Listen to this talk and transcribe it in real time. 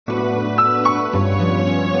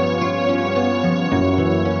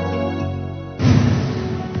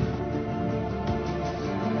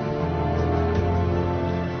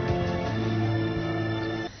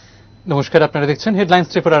নমস্কার, আপনারা দেখছেন হেডলাইন্স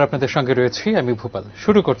ত্রিপুরা, আর আপনাদের সঙ্গে রয়েছি আমি ভূপাল।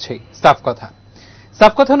 শুরু করছি সাফ কথা।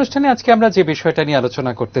 সাফ কথা অনুষ্ঠানে আজকে আমরা যে বিষয়টা নিয়ে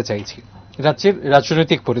আলোচনা করতে চাইছি, রাজ্যের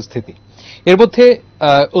রাজনৈতিক পরিস্থিতি। এর মধ্যে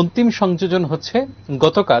অন্তিম সংযোজন হচ্ছে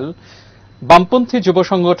গতকাল বামপন্থী যুব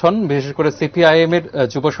সংগঠন, বিশেষ করে সিপিআইএম এর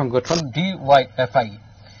যুব সংগঠন ডিওয়াইএফআই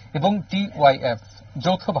এবং টিওয়াইএফ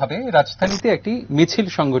যৌথভাবে রাজধানীতে একটি মিছিল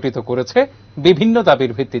সংগঠিত করেছে বিভিন্ন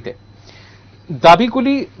দাবির ভিত্তিতে।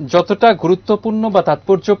 দাবিগুলি যতটা গুরুত্বপূর্ণ বা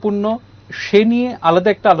তাৎপর্যপূর্ণ সে নিয়ে আলাদা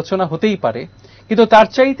একটা আলোচনা হতেই পারে, কিন্তু তার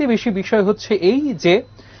চাইতে বেশি বিষয় হচ্ছে এই যে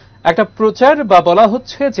একটা প্রচার বা বলা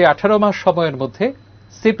হচ্ছে যে 18 মাস সময়ের মধ্যে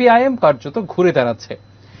সিপিআইএম কার্যত ঘুরে দাঁড়াচ্ছে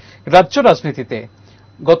রাজ্য রাজনীতিতে।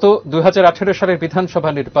 গত 2018 সালের বিধানসভা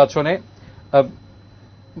নির্বাচনে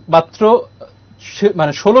মাত্র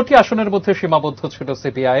 16টি আসনের মধ্যে সীমাবদ্ধ ছিল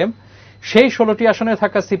সিপিআইএম। সেই 16টি আসনে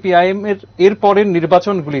থাকা সিপিআইএম এর পরের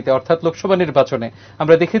নির্বাচনগুলিতে, অর্থাৎ লোকসভা নির্বাচনে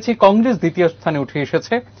আমরা দেখেছি কংগ্রেস দ্বিতীয় স্থানে উঠে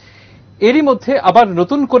এসেছে। এরই মধ্যে আবার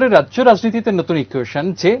নতুন করে রাজ্য রাজনীতিতে নতুন ইকুয়েশন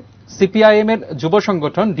যে সিপিআইএম এর যুব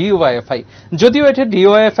সংগঠন ডিওয়াইএফআই, যদিও এটা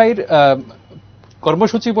ডিওয়াইএফআই এর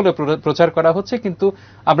কর্মসূচি বলে প্রচার করা হচ্ছে, কিন্তু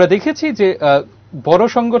আমরা দেখেছি যে বড়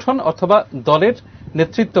সংগঠন অথবা দলের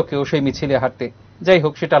নেতৃত্বকেও সেই মিছিলে হাঁটতে। যাই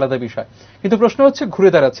হোক, সেটা আলাদা বিষয়। কিন্তু প্রশ্ন হচ্ছে, ঘুরে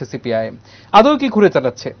দাঁড়াচ্ছে সিপিআইএম। আদৌ কি ঘুরে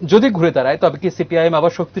দাঁড়াচ্ছে? যদি ঘুরে দাঁড়ায় তবে কি সিপিআইএম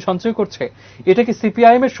আবার শক্তি সঞ্চয় করছে? এটা কি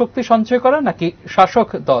সিপিআইএম এর শক্তি সঞ্চয় করা, নাকি শাসক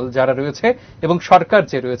দল যারা রয়েছে এবং সরকার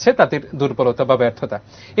যে রয়েছে তাদের দুর্বলতা বা ব্যর্থতা?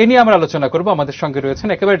 এ নিয়ে আমরা আলোচনা করব। আমাদের সঙ্গে রয়েছেন,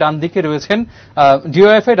 একেবারে ডান দিকে রয়েছেন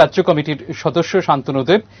ডিওএফআই রাজ্য কমিটির সদস্য শান্তনু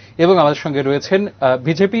দেব, এবং আমাদের সঙ্গে রয়েছেন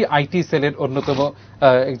বিজেপি আইটি সেলের অন্যতম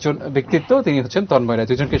একজন ব্যক্তিত্ব, তিনি হচ্ছেন তন্ময় রায়।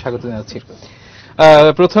 দুজনকে স্বাগত জানাচ্ছি।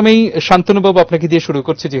 প্রথমেই শান্তনুবাবু, আপনাকে দিয়ে শুরু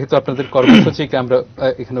করছি, যেহেতু আপনাদের কর্মসূচিকে আমরা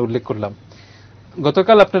এখানে উল্লেখ করলাম।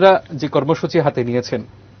 গতকাল আপনারা যে কর্মসূচি হাতে নিয়েছেন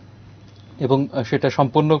এবং সেটা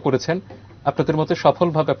সম্পন্ন করেছেন, আপনাদের মতে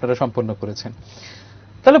সফলভাবে আপনারা সম্পন্ন করেছেন,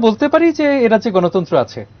 তাহলে বলতে পারি যে এ রাজ্যে গণতন্ত্র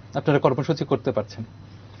আছে, আপনারা কর্মসূচি করতে পারছেন।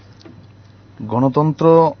 গণতন্ত্র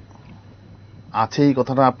আছে এই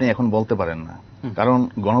কথাটা আপনি এখন বলতে পারেন না, কারণ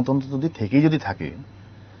গণতন্ত্র যদি থাকে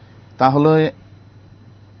তাহলে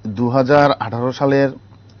 2018 সালের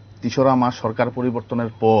 3রা মার্চ সরকার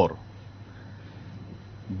পরিবর্তনের পর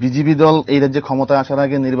বিজেপি দল এই রাজ্যে ক্ষমতায় আসার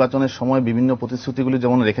আগে নির্বাচনের সময় বিভিন্ন প্রতিশ্রুতিগুলি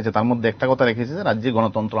যেমন রেখেছে, তার মধ্যে একটা কথা রেখেছে যে রাজ্যে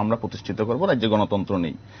গণতন্ত্র আমরা প্রতিষ্ঠিত করব। রাজ্যে গণতন্ত্র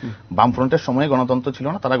নেই। বামফ্রন্টের সময়ে গণতন্ত্র ছিল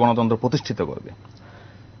না, তারা গণতন্ত্র প্রতিষ্ঠিত করবে।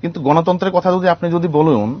 কিন্তু গণতন্ত্রের কথা আপনি যদি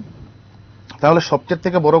বলুন, তাহলে সবচেয়ে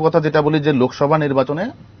থেকে বড় কথা যেটা বলি যে লোকসভা নির্বাচনে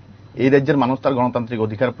এই রাজ্যের মানুষ তার গণতান্ত্রিক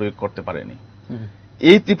অধিকার প্রয়োগ করতে পারেনি।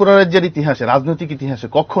 এই ত্রিপুরা রাজ্যের ইতিহাসে, রাজনৈতিক ইতিহাসে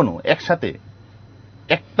কখনো একসাথে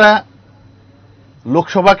একটা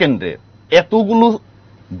লোকসভা কেন্দ্রে এতগুলো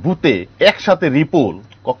বুথে একসাথে রিপোল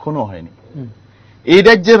কখনো হয়নি। এই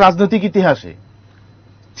রাজ্যের রাজনৈতিক ইতিহাসে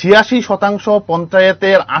 86%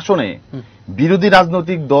 পঞ্চায়েতের আসনে বিরোধী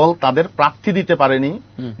রাজনৈতিক দল তাদের প্রার্থী দিতে পারেনি।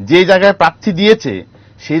 যে জায়গায় প্রার্থী দিয়েছে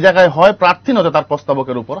সেই জায়গায় হয় প্রার্থী নয়তো তার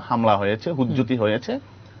প্রস্তাবকের উপর হামলা হয়েছে, হুজ্জুতি হয়েছে।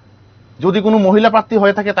 যদি কোনো মহিলা প্রার্থী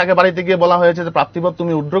হয়ে থাকে তাকে বাড়িতে গিয়ে বলা হয়েছে যে প্রার্থীপদ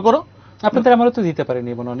তুমি উইথড্র করো। আপনাদের আমারও তো দিতে পারেনি,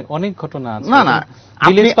 অনেক ঘটনা আছে। না না,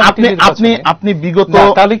 আপনি বিগত,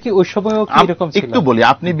 তাহলে কি ওই সময়ও কি এরকম ছিল? একটু বলি,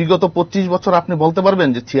 আপনি বিগত 25 বছর আপনি বলতে পারবেন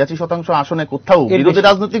যে 86% আসনে কোথাও বিরোধী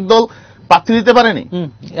রাজনৈতিক দল প্রার্থী দিতে পারেনি?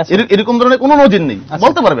 এরকম ধরনের কোনো নজির নেই,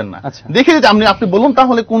 বলতে পারবেন না। দেখে যে আপনি বলুন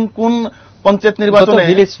তাহলে কোন কোন পঞ্চায়েত নির্বাচনে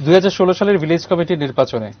 2016 সালের ভিলেজ কমিটি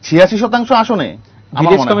নির্বাচনে 86% আসনে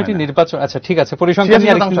ভিলেজ কমিটি নির্বাচন। আচ্ছা ঠিক আছে, পরিসংখ্যান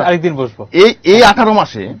নিয়ে আরেকদিন বসবো। এই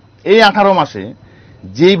 18 মাসে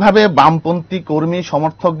যেইভাবে বামপন্থী কর্মী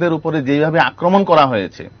সমর্থকদের উপরে যেইভাবে আক্রমণ করা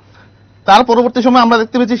হয়েছে, তার পরবর্তী সময় আমরা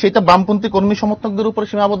দেখতে পেয়েছি সেটা বামপন্থী কর্মী সমর্থকদের উপরে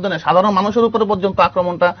সীমাবদ্ধ নয়, সাধারণ মানুষের উপরে পর্যন্ত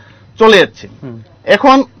আক্রমণটা চলে যাচ্ছে।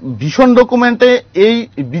 এখন ভীষণ ডকুমেন্টে এই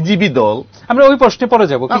বিজেপি দল, আমরা ওই প্রশ্নে পরে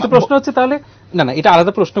যাব, কিন্তু প্রশ্ন হচ্ছে তাহলে না এটা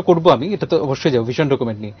আলাদা প্রশ্ন করব আমি, এটা তো অবশ্যই যাবো ভীষণ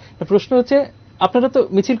ডকুমেন্ট নিয়ে। প্রশ্ন হচ্ছে, আপনারা তো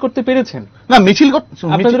মিছিল করতে পেরেছেন না?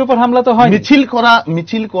 আপনাদের উপর হামলা তো হয়।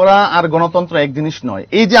 মিছিল করা আর গণতন্ত্র এক জিনিস নয়।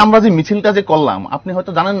 এই যে আমরা যে মিছিলটা যে করলাম, আপনি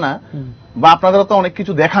হয়তো জানেন না, বা আপনারা তো অনেক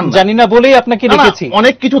কিছু দেখান না। জানি না বলেই আপনাকে ডেকেছি।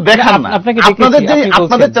 অনেক কিছু দেখান না।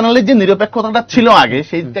 আপনাদের চ্যানেলের যে নিরপেক্ষতাটা ছিল আগে,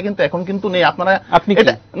 সেইটা কিন্তু এখন কিন্তু নেই। আপনারা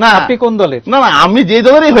আপনি কোন দলের? না আমি যে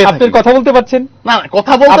দলেরই হয়ে, আপনি কথা বলতে পারছেন না?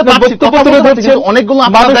 কথা বলতে পারছি, অনেকগুলো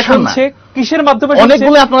আপনারা দেখান না। কিসের মাধ্যমে?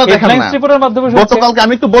 অনেকগুলো আপনারা দেখান না। গতকালকে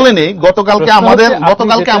আমি একটু বলে নেই,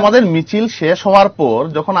 গতকালকে আমাদের মিছিল শেষ হওয়ার পর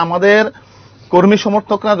যখন আমাদের কর্মী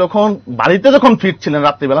সমর্থকরা যখন বাড়িতে ফিরছিলেন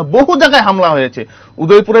রাত্রিবেলা, বহু জায়গায় হামলা হয়েছে।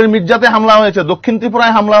 উদয়পুরের মির্জাতে হামলা হয়েছে, দক্ষিণ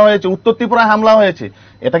ত্রিপুরায় হামলা হয়েছে, উত্তর ত্রিপুরায় হামলা হয়েছে।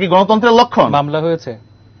 এটা কি গণতন্ত্রের লক্ষণ? মামলা হয়েছে,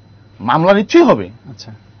 মামলা নিশ্চয়ই হবে। আচ্ছা,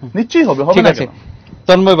 নিশ্চয়ই হবে। ঠিক আছে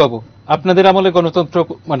তন্ময় বাবু, আপনাদের আমলে গণতন্ত্র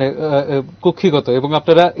মানে কক্ষিগত, এবং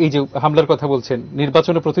আপনারা এই যে হামলার কথা বলছেন,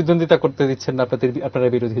 নির্বাচনে প্রতিদ্বন্দ্বিতা করতে দিচ্ছেন না আপনারা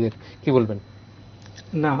বিরোধীদের, কি বলবেন?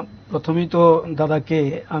 না, প্রথমেই তো দাদাকে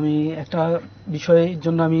আমি একটা বিষয়ের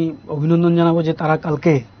জন্য আমি অভিনন্দন জানাবো যে তারা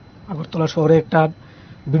কালকে আগরতলা শহরে একটা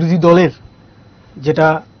বিরোধী দলের, যেটা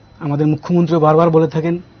আমাদের মুখ্যমন্ত্রী বারবার বলে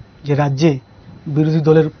থাকেন যে রাজ্যে বিরোধী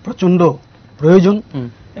দলের প্রচন্ড প্রয়োজন,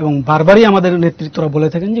 এবং বারবারই আমাদের নেতৃত্বরা বলে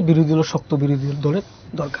থাকেন যে বিরোধী দল, শক্ত বিরোধী দলের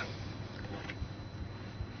দরকার।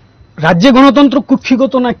 রাজ্যে গণতন্ত্র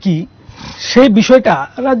কুক্ষিগত না কি, সেই বিষয়টা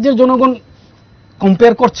রাজ্যের জনগণ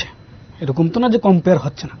কম্পেয়ার করছে, এরকম তো না যে কম্পেয়ার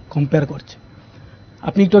হচ্ছে না, কম্পেয়ার করছে।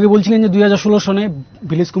 আপনি একটু আগে বলছিলেন যে 2016 সনে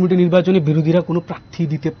ভিলেজ কমিটি নির্বাচনে বিরোধীরা কোনো প্রার্থী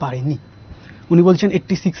দিতে পারেনি। উনি বলছেন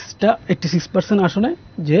 86% আসনে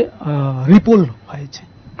যে রিপোল হয়েছে,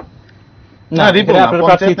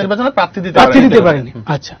 প্রার্থী দিতে পারেনি।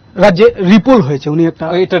 আচ্ছা, রাজ্যে রিপোল হয়েছে, উনি একটা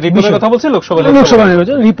রিপোলের কথা বলছেন, লোকসভা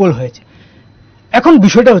নির্বাচনে রিপোল হয়েছে। এখন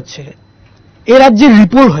বিষয়টা হচ্ছে এ রাজ্যে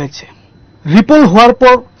রিপোল হয়েছে, রিপোল হওয়ার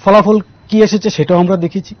পর ফলাফল কি এসেছে সেটাও আমরা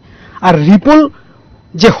দেখেছি। আর রিপোল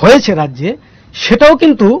যে হয়েছে রাজ্যে, সেটাও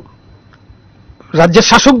কিন্তু রাজ্যের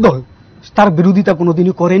শাসক দল তার বিরোধিতা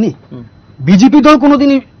কোনোদিনই করেনি। বিজেপি দল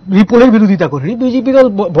কোনোদিনই রিপোলের বিরোধিতা করেনি। বিজেপি দল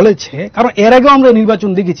বলেছে, কারণ এর আগেও আমরা নির্বাচন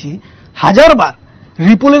দেখেছি হাজারবার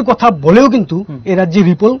রিপোলের কথা বলেও কিন্তু এ রাজ্যে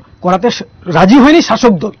রিপোল করাতে রাজি হয়নি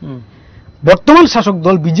শাসক দল। বর্তমান শাসক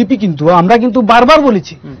দল বিজেপি কিন্তু, আমরা কিন্তু বারবার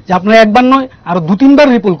বলেছি যে আপনারা একবার নয় আরো 2-3 বার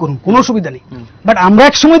রিপোল করুন, কোনো অসুবিধা নেই। বাট আমরা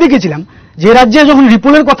এক সময় দেখেছিলাম যে রাজ্যে যখন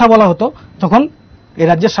রিপোলের কথা বলা হতো, তখন এ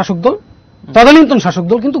রাজ্যের শাসক দল, তদানীন্তন শাসক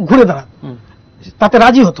দল কিন্তু ঘুরে দাঁড়াত, তাতে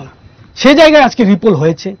রাজি হতো না। সেই জায়গায় আজকে রিপোল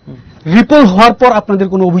হয়েছে। রিপোল হওয়ার পর আপনাদের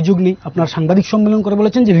কোনো অভিযোগ নেই, আপনারা সাংবাদিক সম্মেলন করে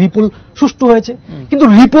বলেছেন যে রিপোল সুষ্ঠু হয়েছে, কিন্তু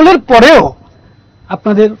রিপোলের পরেও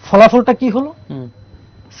আপনাদের ফলাফলটা কি হলো?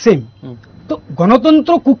 সেম। তো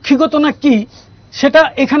গণতন্ত্র কুক্ষিগত না কি, সেটা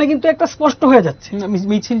এখানে কিন্তু একটা স্পষ্ট হয়ে যাচ্ছে।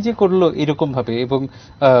 মিছিল যে করলো এরকম ভাবে, এবং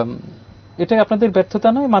এটা আপনাদের ব্যর্থতা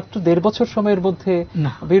নয়? মাত্র 1.5 বছর সময়ের মধ্যে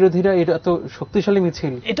বিরোধীরা এটা তো শক্তিশালী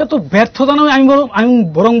মিছিল, এটা তো ব্যর্থতা নয়, আমি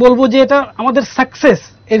বরং বলবো যে এটা আমাদের সাকসেস,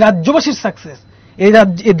 এই রাজ্যবাসীর সাকসেস,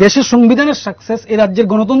 এই দেশের সংবিধানের সাকসেস, এই রাজ্যের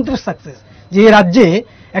গণতন্ত্রের সাকসেস, যে এই রাজ্যে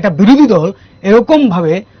একটা বিরোধী দল এরকম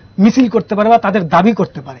ভাবে মিছিল করতে পারে বা তাদের দাবি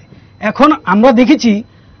করতে পারে। এখন আমরা দেখেছি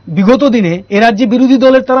বিগত দিনে এ রাজ্যে বিরোধী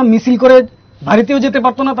দলের তারা মিছিল করে বাড়িতেও যেতে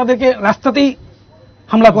পারতো না, তাদেরকে রাস্তাতেই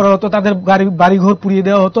হামলা করা হতো, তাদের বাড়িঘর পুড়িয়ে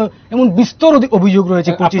দেওয়া হতো, এমন বিস্তর অভিযোগ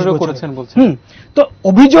রয়েছে। 25 বছর। তো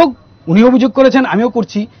অভিযোগ উনি অভিযোগ করেছেন, আমিও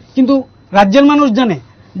করছি, কিন্তু রাজ্যের মানুষ জানে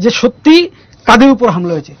যে সত্যি কাদের উপর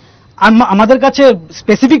হামলা হয়েছে। আমাদের কাছে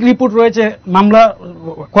স্পেসিফিক রিপোর্ট রয়েছে, মামলা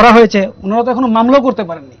করা হয়েছে, ওনারা তো এখনো মামলাও করতে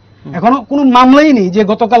পারেননি, এখনো কোনো মামলাই নেই যে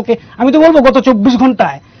গতকালকে, আমি তো বলবো গত 24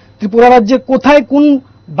 ঘন্টায় ত্রিপুরা রাজ্যে কোথায় কোন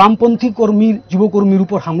বামপন্থী কর্মীর, যুবকর্মীর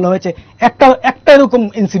উপর হামলা হয়েছে, একটা এরকম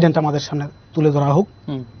ইনসিডেন্ট আমাদের সামনে তুলে ধরা হোক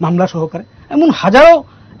মামলা সহকারে। এমন হাজারো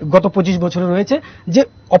গত 25 বছরে রয়েছে যে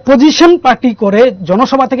অপোজিশন পার্টি করে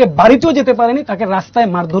জনসভা থেকে বাড়িতেও যেতে পারেনি, তাকে রাস্তায়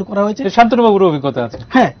মারধর করা হয়েছে। শান্তনুবাবুর অভিজ্ঞতা আছে।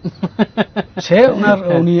 হ্যাঁ,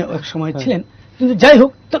 উনি এক সময় ছিলেন। কিন্তু যাই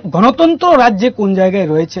হোক, গণতন্ত্র রাজ্যে কোন জায়গায়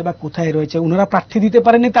রয়েছে বা কোথায় রয়েছে, ওনারা প্রার্থী দিতে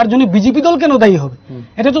পারেনি, তার জন্য বিজেপি দল কেন দায়ী হবে?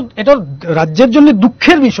 এটা রাজ্যের জন্য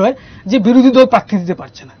দুঃখের বিষয় যে বিরোধী দল প্রার্থী দিতে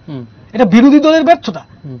পারছে না। এটা বিরোধী দলের ব্যর্থতা,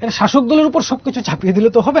 এটা শাসক দলের উপর সবকিছু চাপিয়ে দিলে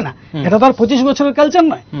তো হবে না। এটা তো আর 25 বছরের কালচার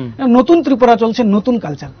নয়, নতুন ত্রিপুরা চলছে, নতুন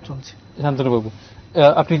কালচার চলছে। শান্তনুবাবু,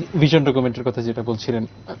 আপনি ভিশন ডকুমেন্টের কথা যেটা বলছিলেন,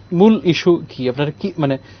 মূল ইস্যু কি? আপনারা কি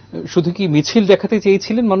মানে শুধু কি মিছিল দেখাতে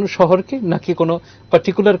চেয়েছিলেন মানুষ শহরকে, নাকি কোনো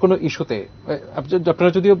পার্টিকুলার কোনো ইস্যুতে?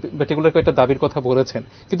 আপনারা যদিও পার্টিকুলার কয়েকটা দাবির কথা বলেছেন,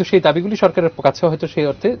 কিন্তু সেই দাবিগুলি সরকারের কাছে হয়তো সেই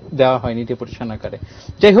অর্থে দেওয়া হয়নি ডেপুটেশন আকারে।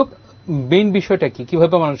 যাই হোক, মেইন বিষয়টা কি,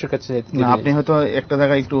 কিভাবে মানুষের কাছে? আপনি হয়তো একটা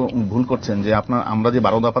জায়গায় একটু ভুল করছেন, যে আমরা যে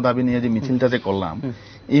 12 দফা দাবি নিয়ে যে মিছিলটা যে করলাম,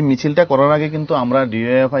 এই মিছিলটা করার আগে কিন্তু আমরা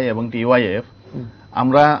ডিওএফআই এবং টিওয়াইএফ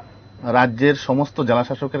আমরা রাজ্যের সমস্ত জেলা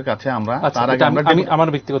শাসকের কাছে আমরা তার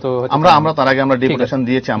আগে আমরা ডেপুটেশন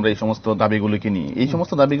দিয়েছি। আমরা এই সমস্ত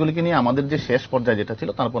দাবিগুলিকে নিয়ে, আমাদের যে শেষ পর্যায়ে যেটা ছিল,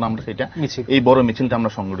 তারপর আমরা সেটা এই বড় মিছিলটা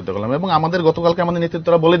আমরা সংগঠিত করলাম। এবং আমাদের গতকালকে আমাদের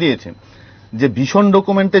নেতৃত্বরা বলে দিয়েছে যে ভিশন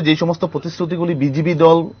ডকুমেন্টে যে সমস্ত প্রতিশ্রুতিগুলি বিজেপি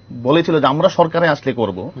দল বলেছিল যে আমরা সরকারে আসলে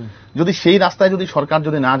করব, যদি সেই রাস্তায় যদি সরকার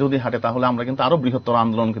যদি হাঁটে, তাহলে আমরা কিন্তু আরো বৃহত্তর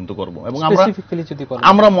আন্দোলন কিন্তু করব। এবং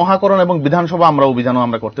আমরা মহাকরণ এবং বিধানসভা আমরা অভিযানও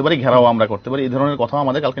আমরা করতে পারি, ঘেরাও আমরা করতে পারি। এই ধরনের কথা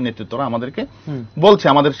আমাদের কালকে নেতৃত্বরা আমাদেরকে বলছে,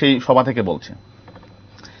 আমাদের সেই সভা থেকে বলছে।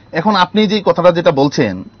 এখন আপনি যে কথাটা যেটা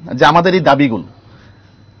বলছেন যে আমাদের এই দাবিগুলো,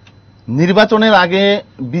 নির্বাচনের আগে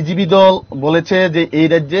বিজেপি দল বলেছে যে এই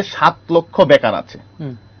রাজ্যে 7 লক্ষ বেকার আছে।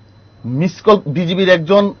 মিসকল, বিজেপির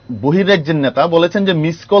একজন বহির্রাজ্যের নেতা বলেছেন যে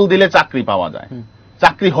মিসকল দিলে চাকরি পাওয়া যায়,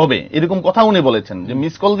 চাকরি হবে, এরকম কথা উনি বলেছেন যে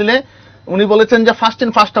মিসকল দিলে উনি বলেছেন যে ফার্স্ট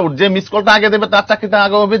ইন ফার্স্ট আউট, যে মিস কলটা আগে দেবে তার চাকরিটা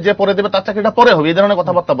আগে হবে, যে পরে দেবে তার চাকরিটা পরে হবে, এই ধরনের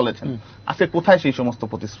কথাবার্তা বলেছেন। আজকে কোথায় সেই সমস্ত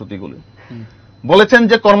প্রতিশ্রুতিগুলি? বলেছেন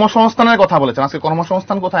যে কর্মসংস্থানের কথা বলেছেন, আজকে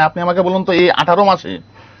কর্মসংস্থান কোথায়? আপনি আমাকে বলুন তো, এই 18 মাসে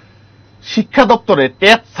শিক্ষা দপ্তরে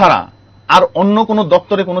ট্যাক্স ছাড়া আর অন্য কোন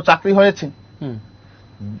দপ্তরে কোনো চাকরি হয়েছে?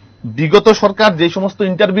 বিগত সরকার যে সমস্ত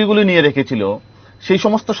ইন্টারভিউগুলি নিয়ে রেখেছিল সেই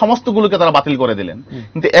সমস্তগুলোকে তারা বাতিল করে দিলেন,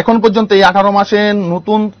 কিন্তু এখন পর্যন্ত এই 18 মাসে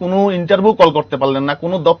নতুন কোনো ইন্টারভিউ কল করতে পারলেন না,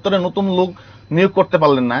 কোনো দপ্তরে নতুন লোক নিয়োগ করতে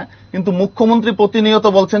পারলেন না। কিন্তু মুখ্যমন্ত্রী প্রতিনিয়ত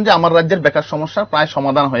বলছেন যে আমার রাজ্যের বেকার সমস্যা প্রায়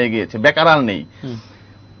সমাধান হয়ে গিয়েছে, বেকার আর নেই।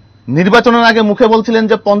 নির্বাচনের আগে মুখে বলছিলেন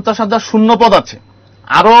যে 50,000 শূন্য পদ আছে,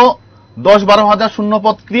 আরো 10-12 হাজার শূন্য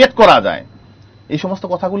পদ ক্রিয়েট করা যায়। এই সমস্ত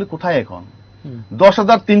কথাগুলি কোথায় এখন?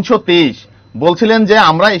 10,323 বলছিলেন যে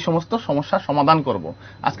আমরা এই সমস্ত সমস্যার সমাধান করব,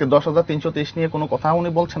 আজকে 10,323 নিয়ে কোনো কথা উনি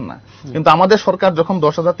বলছেন না। কিন্তু আমাদের সরকার যখন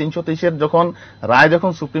 10,323-এর যখন রায়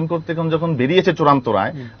যখন সুপ্রিম কোর্ট থেকে যখন বেরিয়েছে চূড়ান্ত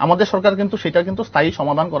রায়, আমাদের সরকার কিন্তু সেটা কিন্তু স্থায়ী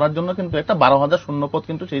সমাধান করার জন্য কিন্তু একটা 12,000 শূন্যপদ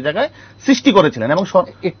কিন্তু সেই জায়গায় সৃষ্টি করেছিলেন। এবং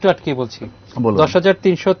একটু আটকে বলছি,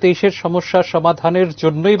 10,323-এর সমস্যার সমাধানের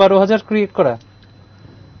জন্যই 12,000 ক্রিয়েট করা,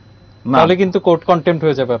 তাহলে কিন্তু কোর্ট কন্টেম্প্ট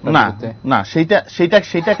হয়ে যাবে আপনার বিরুদ্ধে। না,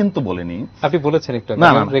 সেইটা কিন্তু বলেনি। আপনি বলেছেন একটু।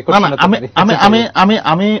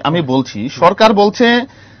 আমি বলছি, সরকার বলছে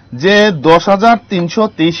যে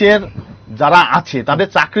 10,323-এর যারা আছে তাদের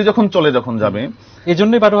চাকরি যখন যাবে এই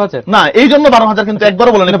জন্যই 12,000 না, এই জন্য 12,000 কিন্তু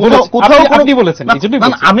একবারও বলেন, কোথাও আপনি বলেছেন।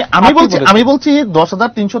 আমি বলছি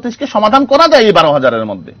 10,323-কে সমাধান করা যায় এই 12,000-এর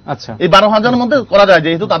মধ্যে। আচ্ছা, এই 12,000-এর মধ্যে করা যায়,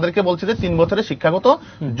 যেহেতু তাদেরকে বলছে যে 3 বছরের শিক্ষাগত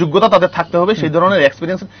যোগ্যতা তাদের থাকতে হবে, সেই ধরনের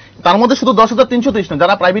এক্সপিরিয়েন্স। তার মধ্যে শুধু 10,323 না,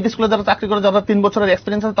 যারা প্রাইভেট স্কুলে যারা চাকরি করে, যারা 3 বছরের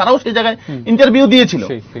এক্সপিরিয়েন্স আছে, তারাও সেই জায়গায় ইন্টারভিউ দিয়েছিল।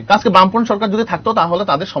 আজকে বামফ্রন্ট সরকার যদি থাকতো তাহলে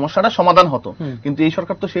তাদের সমস্যাটা সমাধান হতো, কিন্তু এই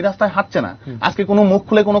সরকার তো সেই রাস্তায় হাঁটছে না। আজকে কোনো মুখ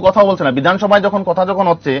খুলে কোনো কথা বলছে না। বিধানসভায় যখন কথা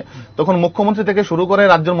হচ্ছে, তখন মুখ্যমন্ত্রী থেকে শুরু করে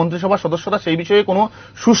রাজ্যের মন্ত্রিসভার সদস্যরা সেই বিষয়ে কোনো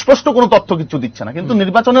সুস্পষ্ট কোনো তথ্য কিছু দিচ্ছে না। কিন্তু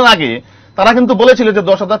নির্বাচনের আগে তারা কিন্তু বলেছিল যে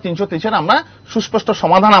 10,323-এর আমরা সুস্পষ্ট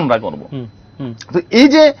সমাধান আমরা করব। তো এই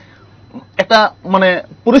যে একটা মানে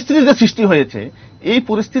পরিস্থিতি যে সৃষ্টি হয়েছে, এই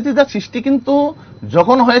পরিস্থিতিটা সৃষ্টি কিন্তু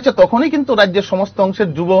যখন হয়েছে তখনই কিন্তু রাজ্যের সমস্ত অংশের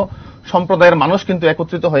যুব সম্প্রদায়ের মানুষ কিন্তু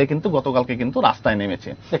একত্রিত হয়ে কিন্তু গতকালকে কিন্তু রাস্তায় নেমেছে।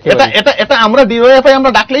 এটা আমরা ডিওএফআই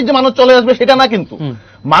আমরা ডাকলেই যে মানুষ চলে আসবে সেটা না, কিন্তু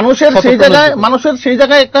মানুষের সেই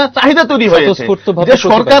জায়গায় একটা চাহিদা তৈরি হয়েছে যে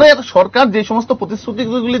সরকার যে সমস্ত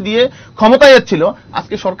প্রতিশ্রুতিগুলি দিয়ে ক্ষমতায় এসেছিল,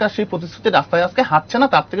 আজকে সরকার সেই প্রতিশ্রুতি রাস্তায় আজকে হাঁটছে না,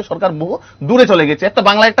 তার থেকে সরকার বহু দূরে চলে গেছে। একটা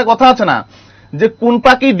বাংলা একটা কথা আছে না, যে কোন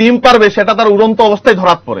পাখি ডিম পারবে সেটা তার উড়ন্ত অবস্থায়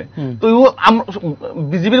ধরাত পড়ে। তো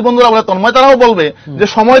বিজেপির বন্ধুরা বলে, তন্ময় তারাও বলবে যে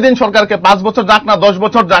সময় দিন সরকারকে, 5 বছর যাক না, 10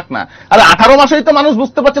 বছর যাক না। আর 18 মাসেই তো মানুষ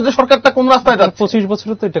বুঝতে পারছে যে সরকারটা কোন রাস্তায় যাচ্ছে। 25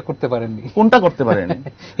 বছরও তো এটা করতে পারেননি। কোনটা করতে পারেনি?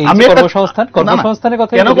 আমি কর্মসংস্থানের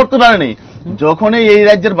কথা কেন করতে পারেনি? যখনই এই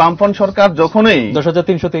রাজ্যের বামফ্রন্ট সরকার যখনই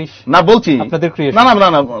 10,323 না বলছি আপনাদের ক্রিয়েশন, না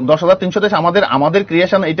 10,323 আমাদের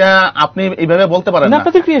ক্রিয়েশন, এটা আপনি এইভাবে বলতে পারেন না।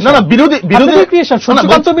 আপনাদের ক্রিয়েশন, না বিরোধী ক্রিয়েশন।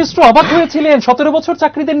 সূর্যকান্ত মিশ্র অবাক হয়েছিলেন, 17 বছর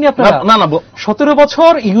চাকরি দেননি আপনারা। না 17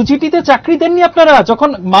 বছর ইউজিটিতে চাকরি দেননি আপনারা, যখন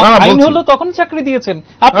আইন হলো তখন চাকরি দিয়েছেন।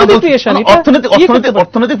 আপনাদের ক্রিয়েশন,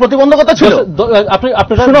 অর্থনৈতিক প্রতিবন্ধকতা ছিল।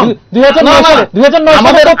 আপনারা 2009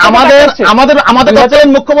 সালে আমাদের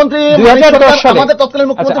তৎকালীন মুখ্যমন্ত্রী 2010 সালে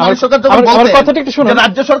সরকার যখন বলতেন কথাটা একটু শুনুন,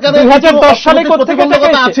 রাজ্য সরকারের 2010 সালে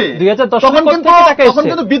প্রতিবন্ধকতা আছে, 2010 সালে তখন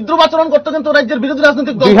কিন্তু বিদ্রোহ আচরণ করতে কিন্তু রাজ্যের বিরোধী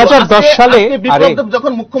রাজনৈতিক দল। 2010 সালে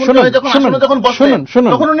যখন মুখ্যমন্ত্রী হয়ে যখন বসেন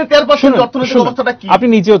তখন উনি টের পাচ্ছেন অর্থনৈতিক অবস্থাটা কি। আপনি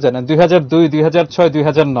নিজেও জানেন 2002, 2006,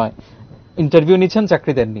 2009 ইন্টারভিউ নিচ্ছেন,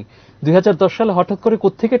 চাকরি দেননি। 2010 সালে হঠাৎ করে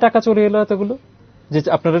কোত্থেকে টাকা চলে এলো এতগুলো, যে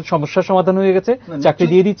আপনাদের সমস্যার সমাধান হয়ে গেছে, চাকরি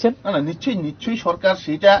দিয়ে দিচ্ছেন? না নিশ্চয়ই সরকার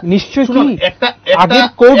সেটা নিশ্চয়ই কি আগের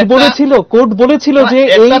কোর্ট বলেছিল যে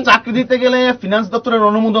এই চাকরি দিতে গেলে ফিনান্স দপ্তরের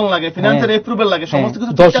অনুমোদন লাগে, ফিনান্সের অ্যাপ্রুভাল লাগে, সমস্ত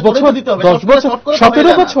কিছু 10 বছর দিতে হবে।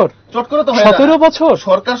 17 বছর চট করে তো 17 বছর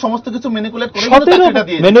সরকার সমস্ত কিছু ম্যানিপুলেট করে চাকরিটা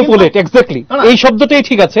দিয়েছে। ম্যানিপুলেট, এক্স্যাক্টলি এই শব্দটাই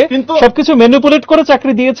ঠিক আছে, সবকিছু ম্যানিপুলেট করে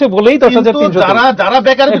চাকরি দিয়েছে বলেই 10,323। যারা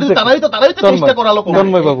বেকার বিরোধী তারাই তো চেষ্টা করালো।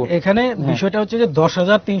 তন্ময় বাবু, এখানে বিষয়টা হচ্ছে যে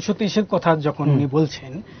 10,323-এর কথা যখন উনি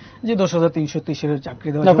বলছেন যে 10,323-এর চাকরি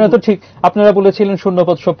দেওয়া, আপনারা তো ঠিক, আপনারা বলেছিলেন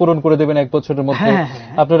শূন্যপদ সব পূরণ করে দেবেন 1 বছরের মধ্যে।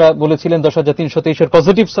 আপনারা বলেছিলেন 10,323-এর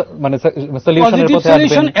পজিটিভ মানে সলিউশনের পথে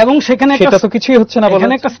আসবেন, এবং সেখানে সেটা তো কিছুই হচ্ছে না।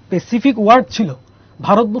 এখানে একটা স্পেসিফিক ওয়ার্ড ছিল,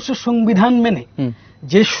 ভারতবর্ষের সংবিধান মেনে।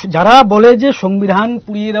 যে যারা বলে যে সংবিধান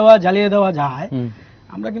পুড়িয়ে দেওয়া, জ্বালিয়ে দেওয়া যায়,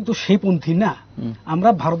 আমরা কিন্তু সেই পন্থী না। আমরা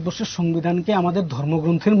ভারতবর্ষের সংবিধানকে আমাদের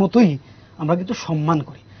ধর্মগ্রন্থের মতোই আমরা কিন্তু সম্মান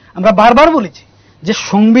করি। আমরা বারবার বলেছি যে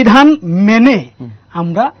সংবিধান মেনে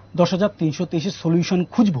আমরা 10,323-এর সলিউশন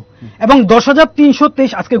খুঁজব, এবং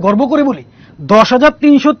 10,323 আজকে গর্ব করে বলি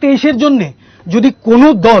 10,323-এর জন্য যদি কোনো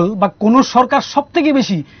দল বা কোনো সরকার সব থেকে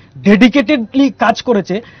বেশি ডেডিকেটেডলি কাজ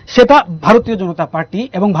করেছে সেটা ভারতীয় জনতা পার্টি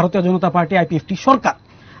এবং ভারতীয় জনতা পার্টি আইপিএফটি সরকার।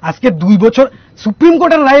 আজকে 2 বছর সুপ্রিম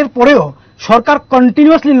কোর্টের রায়ের পরেও সরকার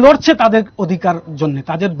কন্টিনিউয়াসলি লড়ছে তাদের অধিকার জন্য,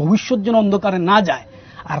 তাদের ভবিষ্যৎ যেন অন্ধকারে না যায়।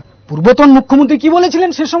 আর পূর্বতন মুখ্যমন্ত্রী কি বলেছিলেন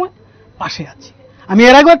সে সময়? পাশে আছি। আমি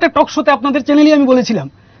এর আগেও একটা টক শোতে আপনাদের চ্যানেলে আমি বলেছিলাম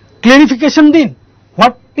ক্লেরিফিকেশন দিন,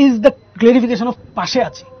 হোয়াট ইজ দ্য ক্লেরিফিকেশন অফ পাশে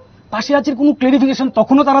আছি। পাশে আছির কোনো ক্লেরিফিকেশন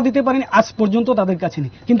তখনও তারা দিতে পারেনি, আজ পর্যন্ত তাদের কাছে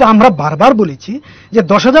নেই। কিন্তু আমরা বারবার বলেছি যে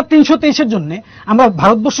 10,323-এর জন্য আমরা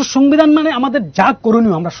ভারতবর্ষের সংবিধান মানে আমাদের যা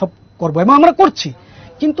করণীয় আমরা সব করবো এবং আমরা করছি।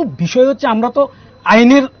 কিন্তু বিষয় হচ্ছে আমরা তো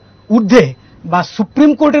আইনের ঊর্ধ্বে বা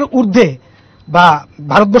সুপ্রিম কোর্টের ঊর্ধ্বে বা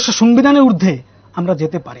ভারতবর্ষের সংবিধানের ঊর্ধ্বে আমরা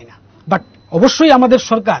যেতে পারি না। বাট অবশ্যই আমাদের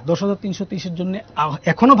সরকার 10,323-এর জন্য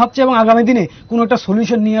এখনো ভাবছে এবং আগামী দিনে কোনো একটা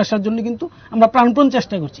সলিউশন নিয়ে আসার জন্য কিন্তু আমরা প্রাণপণ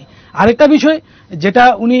চেষ্টা করছি। আরেকটা বিষয় যেটা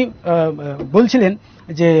উনি বলছিলেন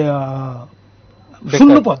যে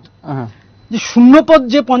শূন্যপদ, যে শূন্যপদ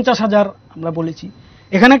যে 50,000 আমরা বলেছি,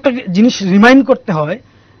 এখানে একটা জিনিস রিমাইন্ড করতে হয়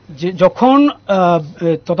যে যখন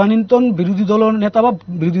তদানীন্তন বিরোধী দল নেতা বা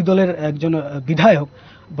বিরোধী দলের একজন বিধায়ক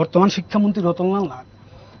বর্তমান শিক্ষামন্ত্রী রতনলাল নাথ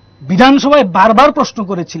বিধানসভায় বারবার প্রশ্ন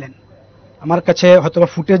করেছিলেন, আমার কাছে হয়তো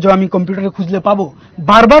ফুটেজও আমি কম্পিউটারে খুঁজলে পাবো,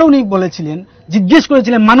 বারবার উনি বলেছিলেন, জিজ্ঞেস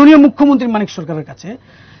করেছিলেন মাননীয় মুখ্যমন্ত্রী মানিক সরকারের কাছে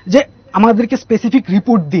যে আমাদেরকে স্পেসিফিক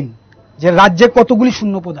রিপোর্ট দিন যে রাজ্যে কতগুলি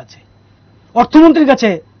শূন্যপদ আছে। অর্থমন্ত্রীর কাছে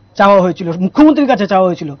চাওয়া হয়েছিল, মুখ্যমন্ত্রীর কাছে চাওয়া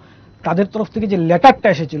হয়েছিল, তাদের তরফ থেকে যে লেটারটা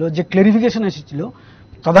এসেছিল, যে ক্লেরিফিকেশন এসেছিল,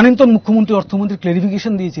 তদানীন্তন মুখ্যমন্ত্রী অর্থমন্ত্রী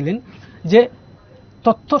ক্লেরিফিকেশন দিয়েছিলেন যে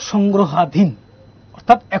তথ্য সংগ্রহাধীন,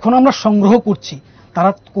 অর্থাৎ এখন আমরা সংগ্রহ করছি।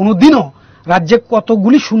 তারা কোনোদিনও রাজ্যে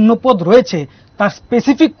কতগুলি শূন্যপদ রয়েছে তার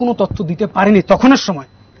স্পেসিফিক কোনো তথ্য দিতে পারেনি তখনের সময়।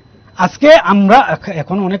 আজকে আমরা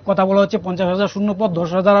এখন অনেক কথা বলা হচ্ছে 50,000 শূন্যপদ,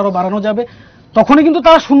 10,000 আরো বাড়ানো যাবে, তখনই কিন্তু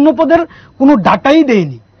তারা শূন্যপদের কোনো ডাটাই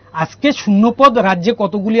দেয়নি। আজকে শূন্যপদ রাজ্যে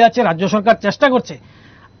কতগুলি আছে রাজ্য সরকার চেষ্টা করছে,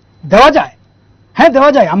 দেওয়া যায়, হ্যাঁ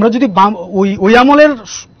দেওয়া যায়। আমরা যদি ওই আমলের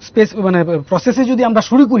মানে প্রসেসে যদি আমরা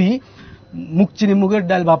শুরু করি, মুখ চিনি মুগের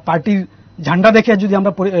ডাল বা পার্টির ঝান্ডা দেখে যদি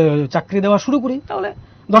আমরা চাকরি দেওয়া শুরু করি, তাহলে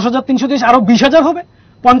 10,323 আরো 20,000 হবে,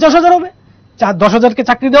 50,000 হবে, 10,000-কে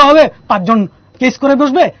চাকরি দেওয়া হবে, 5 জন কেস করে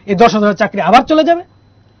বসবে, এই 10,000 চাকরি আবার চলে যাবে।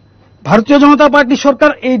 ভারতীয় জনতা পার্টি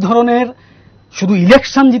সরকার এই ধরনের শুধু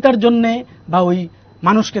ইলেকশন জিতার জন্য বা ওই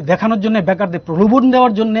মানুষকে দেখানোর জন্য, বেকারদের প্রলোভন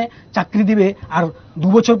দেওয়ার জন্য চাকরি দিবে, আর 2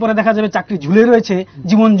 বছর পরে দেখা যাবে চাকরি ঝুলে রয়েছে,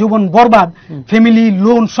 জীবন যৌবন বরবাদ, ফ্যামিলি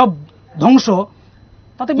লোন সব ধ্বংস,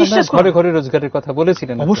 তাতে বিশ্বাস করে। ঘরে ঘরে রোজগারের কথা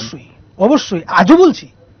বলেছিলেন। অবশ্যই অবশ্যই, আজও বলছি,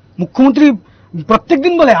 মুখ্যমন্ত্রী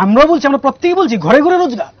প্রত্যেকদিন বলে, আমরা বলছি, আমরা প্রত্যেকেই বলছি ঘরে ঘরে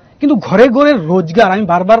রোজগার। কিন্তু ঘরে ঘরে রোজগার আমি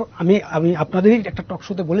বারবার আমি আপনাদেরই একটা টক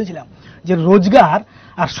শোতে বলেছিলাম যে রোজগার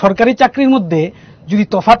আর সরকারি চাকরির মধ্যে যদি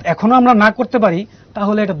তফাৎ এখনো আমরা না করতে পারি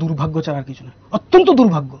তাহলে এটা দুর্ভাগ্য ছাড়া কিছু না, অত্যন্ত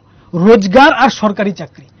দুর্ভাগ্য। রোজগার আর সরকারি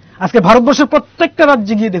চাকরি, আজকে ভারতবর্ষের প্রত্যেকটা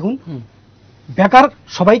রাজ্যে গিয়ে দেখুন বেকার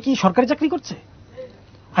সবাই কি সরকারি চাকরি করছে?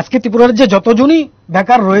 আজকে ত্রিপুরা রাজ্যে যতজনই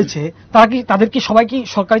বেকার রয়েছে তাদের কি সবাই কি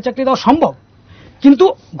সরকারি চাকরি দেওয়া সম্ভব? কিন্তু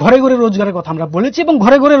ঘরে ঘরে রোজগারের কথা আমরা বলেছি এবং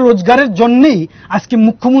ঘরে ঘরে রোজগারের জন্যই আজকে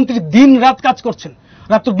মুখ্যমন্ত্রী দিন রাত কাজ করছেন,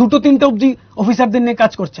 রাত্র 2-3 অবধি অফিসারদের নিয়ে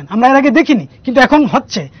কাজ করছেন। আমরা এর আগে দেখিনি, কিন্তু এখন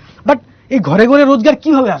হচ্ছে। বাট এই ঘরে ঘরে রোজগার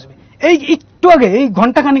কিভাবে আসবে? এই একটু আগে, এই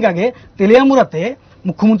ঘন্টাখানিক আগে তেলিয়ামুড়াতে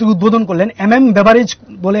মুখ্যমন্ত্রী উদ্বোধন করলেন বেভারেজ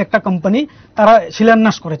বলে একটা কোম্পানি, তারা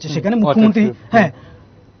শিলান্যাস করেছে সেখানে মুখ্যমন্ত্রী। হ্যাঁ,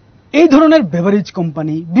 এই ধরনের বেভারেজ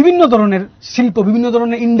কোম্পানি, বিভিন্ন ধরনের শিল্প, বিভিন্ন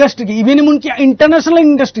ধরনের ইন্ডাস্ট্রিকে, ইভেন এমনকি ইন্টারন্যাশনাল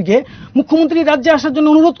ইন্ডাস্ট্রিকে মুখ্যমন্ত্রী রাজ্যে আসার জন্য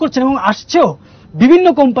অনুরোধ করছেন এবং আসছেও। বিভিন্ন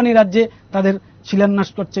কোম্পানি রাজ্যে তাদের শিলান্যাস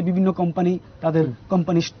করছে, বিভিন্ন কোম্পানি তাদের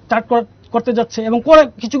কোম্পানি স্টার্ট করতে যাচ্ছে এবং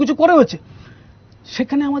কিছু কিছু করে হচ্ছে।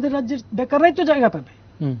 সেখানে আমাদের রাজ্যের বেকাররাই তো জায়গা পাবে,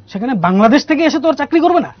 সেখানে বাংলাদেশ থেকে এসে তো আর চাকরি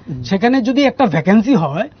করবে না। সেখানে যদি একটা ভ্যাকেন্সি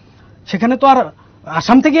হয়, সেখানে তো আর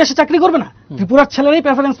আসাম থেকে এসে চাকরি করবে না, ত্রিপুরার ছেলেরাই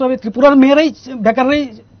প্রেফারেন্স পাবে, ত্রিপুরার মেয়েরাই, বেকাররাই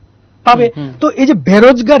পাবে। তো এই যে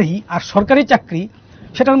বেরোজগারি আর সরকারি চাকরি,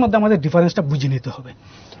 সেটার মধ্যে আমাদের ডিফারেন্সটা বুঝে নিতে হবে।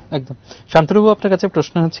 একদম। শান্তনুবাবু, আপনার কাছে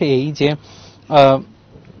প্রশ্ন হচ্ছে এই যে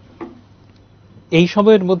এই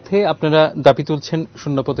সময়ের মধ্যে আপনারা দাবি তুলছেন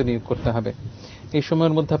শূন্যপদে নিয়োগ করতে হবে, এই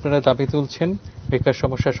সময়ের মধ্যে আপনারা দাবি তুলছেন বেকার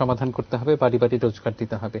সমস্যার সমাধান করতে হবে, বাড়ি বাড়ি রোজগার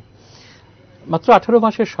দিতে হবে। মাত্র 18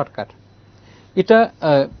 মাসের সরকার, এটা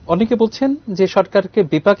অনেকে বলছেন যে সরকারকে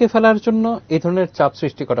বিপাকে ফেলার জন্য এই ধরনের চাপ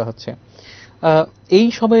সৃষ্টি করা হচ্ছে। এই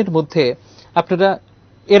সময়ের মধ্যে আপনারা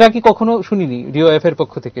এর আগে কখনো শুনিনি ডিওএফ এর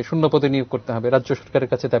পক্ষ থেকে শূন্যপদে নিয়োগ করতে হবে, রাজ্য সরকারের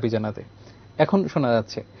কাছে দাবি জানাতে। এখন শোনা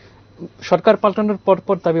যাচ্ছে সরকার পাল্টানোর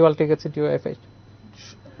পর দাবি পাল্টে গেছে ডিওএফ এর।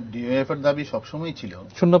 ডিওএফ এর দাবি সবসময় ছিল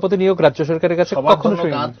শূন্যপদে নিয়োগ রাজ্য সরকারের কাছে কখনো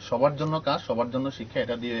শুনিনি। সবার জন্য কাজ, সবার জন্য শিক্ষা,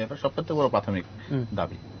 এটা ডিওএফ এর সবচেয়ে বড় প্রাথমিক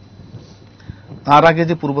দাবি। তার আগে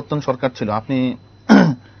যে পূর্বতন সরকার ছিল, আপনি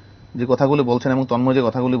যে কথাগুলো বলছেন এবং তন্ময় যে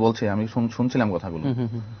কথাগুলি বলছে আমি শুনছিলাম কথাগুলো।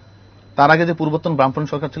 তার আগে যে পূর্বতন বামফ্রন্ট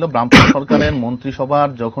সরকার ছিল, বামফ্রন্ট সরকারের মন্ত্রিসভার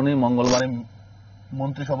যখনই মঙ্গলবারে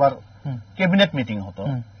মন্ত্রিসভার ক্যাবিনেট মিটিং হতো,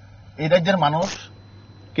 এই রাজ্যের মানুষ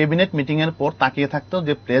ক্যাবিনেট মিটিং এর পর তাকিয়ে থাকতো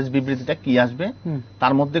যে প্রেস বিবৃতিটা কি আসবে,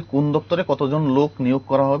 তার মধ্যে কোন দপ্তরে কতজন লোক নিয়োগ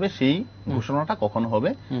করা হবে, সেই ঘোষণাটা কখন হবে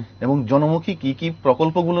এবং জনমুখী কি কি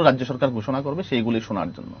প্রকল্পগুলো রাজ্য সরকার ঘোষণা করবে সেইগুলি শোনার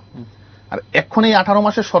জন্য। আর এখন এই 18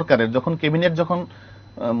 মাসের সরকারের যখন ক্যাবিনেট যখন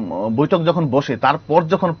বৈঠক যখন বসে, তারপর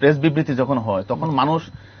যখন প্রেস বিবৃতি যখন হয়, তখন মানুষ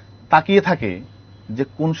তাকিয়ে থাকে যে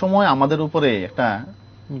কোন সময় আমাদের উপরে একটা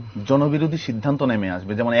জনবিরোধী সিদ্ধান্ত নেমে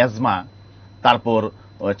আসবে, যেমন এজমা, তারপর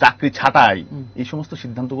চাকরি ছাঁটাই, এই সমস্ত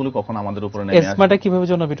সিদ্ধান্তগুলো কখন আমাদের উপরে নেমে আসবে। এজমাটা কিভাবে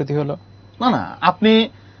জনবিরোধী হলো? না না, আপনি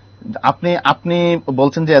আপনি আপনি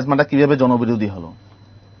বলছেন যে এজমাটা কিভাবে জনবিরোধী হলো।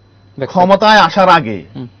 ক্ষমতায় আসার আগে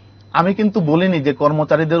আমি কিন্তু বলিনি যে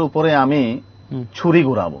কর্মচারীদের উপরে আমি ছুরি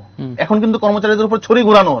ঘুরাবো। এখন কিন্তু কর্মচারীদের উপর ছুরি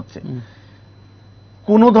ঘুরানো হচ্ছে,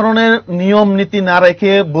 কোন ধরনের নিয়ম নীতি না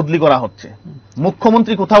রেখে বদলি করা হচ্ছে।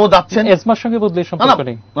 মুখ্যমন্ত্রী কোথাও যাচ্ছেন, এজমার সঙ্গে বদলির সম্পর্ক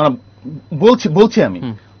নেই, বলছি আমি,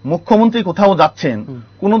 মুখ্যমন্ত্রী কোথাও যাচ্ছেন,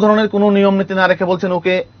 কোন ধরনের কোন নিয়ম নীতি না রেখে বলছেন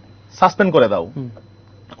ওকে সাসপেন্ড করে দাও,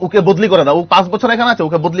 ওকে বদলি করে দাও, ও 5 বছর এখানে আছে,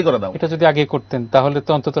 ওকে বদলি করে দাও। এটা যদি আগে করতেন তাহলে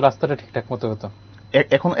তো অন্তত রাস্তাটা ঠিকঠাক মতো হতো।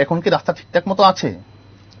 এখন কি রাস্তা ঠিকঠাক মতো আছে?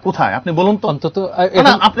 কোথায় আপনি বলুন তো। অন্তত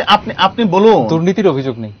আপনি বলুন। দুর্নীতির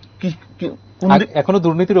অভিযোগ নেই এখনো,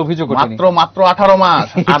 দুর্নীতির অভিযোগ ওঠেনি। মাত্র 18 মাস,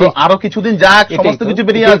 আরো কিছুদিন যাক, সমস্ত কিছু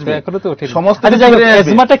বেরিয়ে আসবে। এখনো তো ওঠেনি। সমস্ত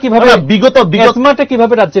এজমাটা কিভাবে এজমাটা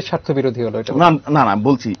কিভাবে রাজ্যের স্বার্থ বিরোধী হলো? এটা না না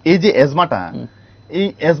বলছি, এই যে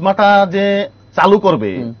এজমাটা যে চালু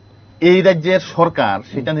করবে এই রাজ্যের সরকার,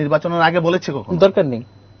 সেটা নির্বাচনের আগে বলেছে কখন? দরকার নেই।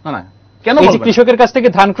 না না, কেন এই যে কৃষকের কাছ থেকে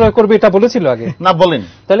ধান ক্রয় করবে এটা বলেছিল আগে? না বলেন।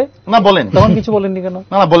 তাহলে না বলেন, তখন কিছু বলেননি কেন?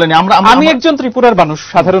 না বলেনি। আমি একজন ত্রিপুরার মানুষ,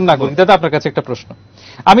 সাধারণ নাগরিক। দাদা আপনার কাছে একটা প্রশ্ন,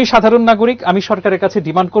 আমি সাধারণ নাগরিক, আমি সরকারের কাছে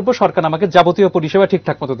ডিমান্ড করব সরকার আমাকে যাবতীয় পরিষেবা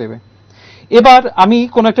ঠিকঠাক মতো দেবে। এবার আমি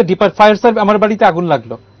কোন একটা ফায়ার সার্ভিস, আমার বাড়িতে আগুন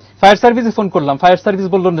লাগলো, ফায়ার সার্ভিসে ফোন করলাম, ফায়ার সার্ভিস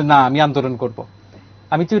বলল না আমি আন্দোলন করব,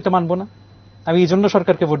 আমি তো এটা মানবো না, আমি এই জন্য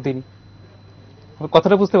সরকারকে ভোট দিইনি।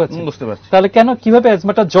 কথাটা বুঝতে পারছি? তাহলে কেন, কিভাবে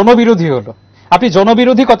এজমাটা জনবিরোধী হলো? আপনি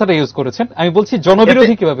জনবিরোধী কথাটা ইউজ করেছেন, আমি বলছি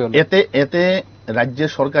জনবিরোধী কিভাবে হলো? এতে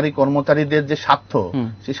রাজ্যের সরকারি কর্মচারীদের যে স্বার্থ,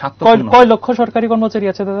 সেই স্বার্থ কয় লক্ষ সরকারি কর্মচারী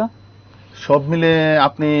আছে দাদা? সব মিলে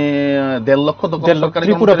আপনি 1.5 লক্ষ।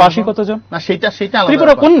 ত্রিপুরাবাসী কতজন? না সেটা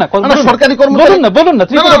ত্রিপুরা কোন না সরকারি কর্মচারী বলুন না,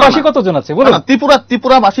 ত্রিপুরাবাসী কতজন আছে বলুন।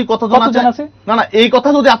 ত্রিপুরাবাসী কতজন আছে? না না, এই কথা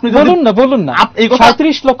যদি আপনি বলুন না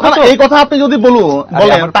 37 লক্ষ। এই কথা আপনি যদি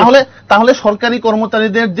বলেন তাহলে সরকারি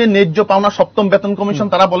কর্মচারীদের যে ন্যায্য পাওনা 7ম বেতন কমিশন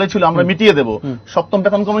তারা বলেছিল আমরা মিটিয়ে দেব, 7ম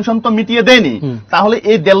বেতন কমিশন তো মিটিয়ে দেয়নি। তাহলে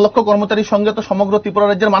এই 1.5 লক্ষ কর্মচারীর সঙ্গে তো সমগ্র ত্রিপুরা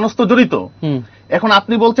রাজ্যের মানুষ তো জড়িত। এখন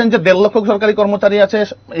আপনি বলছেন যে 1.5 লক্ষ সরকারি কর্মচারী আছে,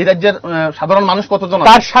 এই রাজ্যের সাধারণ মানুষ কতজন আছে?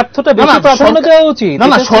 তার স্বার্থটা বেশি প্রাধান্য দেওয়া উচিত। না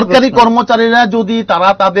না, সরকারি কর্মচারীরা যদি তারা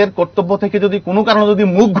তাদের কর্তব্য থেকে যদি কোনো কারণে যদি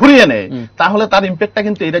মুখ ঘুরিয়ে নেয়, তাহলে তার ইম্প্যাক্টটা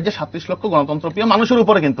কিন্তু এই রাজ্যে 37 লক্ষ গণতন্ত্রপ্রিয় মানুষের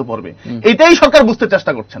উপরে কিন্তু পড়বে। এটাই সরকার বুঝতে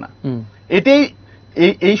চেষ্টা করছে না। এটাই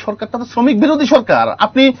এই সরকারটা তো শ্রমিক বিরোধী সরকার।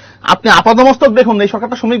 আপনি আপাদমস্তক দেখুন, এই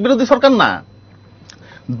সরকারটা শ্রমিক বিরোধী সরকার না।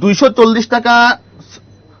 240 টাকা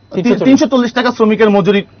 340 টাকা শ্রমিকের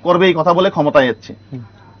মজুরি করবে এই কথা বলে ক্ষমতায় যাচ্ছে,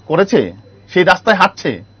 করেছে? সেই রাস্তায়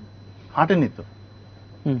হাঁটেনি তো।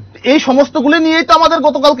 এই সমস্তগুলো নিয়েই তো আমাদের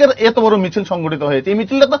গতকালকে এত বড় মিছিল সংগঠিত হয়েছে। এই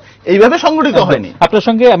মিছিলটা তো এইভাবে সংগঠিত হয়নি। আপনার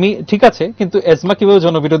সঙ্গে আমি ঠিক আছে, কিন্তু এজমা কিভাবে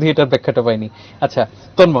জনবিরোধী এটার ব্যাখ্যাটা পাইনি। আচ্ছা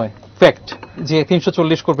তন্ময়, ফ্যাক্ট যে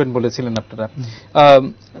 340 করবেন বলেছিলেন আপনারা,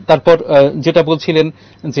 তারপর যেটা বলছিলেন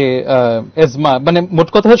যে এজমা মানে মোট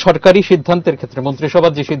কথা সরকারি সিদ্ধান্তের ক্ষেত্রে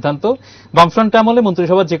মন্ত্রিসভার যে সিদ্ধান্ত, বামফ্রন্ট আমলে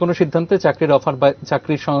মন্ত্রিসভার যে কোনো সিদ্ধান্তে চাকরির অফার বা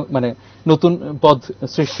চাকরির মানে নতুন পদ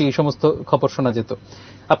সৃষ্টি এই সমস্ত খবর শোনা যেত।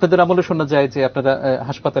 আপনাদের আমলে শোনা যায় যে আপনারা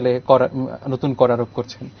হাসপাতালে নতুন কর আরোপ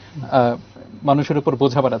করছেন, মানুষের উপর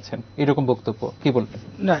বোঝা বাড়াচ্ছেন, এরকম বক্তব্য কি বলবেন?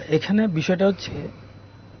 না, এখানে বিষয়টা হচ্ছে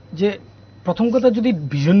যে প্রথম কথা যদি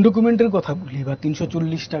ভিশন ডকুমেন্টের কথা বলি বা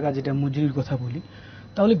 340 টাকা যেটা মজুরির কথা বলি,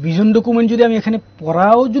 তাহলে ভিশন ডকুমেন্ট যদি আমি এখানে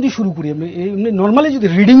পড়াও যদি শুরু করি, এমনি নর্মালি যদি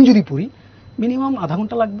রিডিং যদি পড়ি, মিনিমাম আধা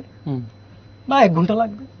ঘন্টা লাগবে বা 1 ঘন্টা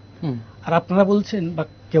লাগবে। আর আপনারা বলছেন বা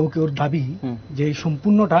কেউ কেউ দাবি যে এই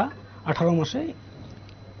সম্পূর্ণটা 18 মাসে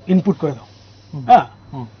ইনপুট করে দাও, হ্যাঁ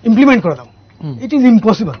ইমপ্লিমেন্ট করে দাও। It is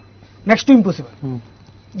impossible, next to impossible.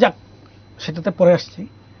 যাক, সেটাতে পরে আসছি।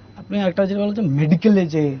 আপনি একটা যেটা বলছেন মেডিকেলে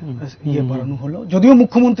যে ইয়ে বাড়ানো হলো, যদিও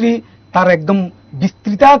মুখ্যমন্ত্রী তার একদম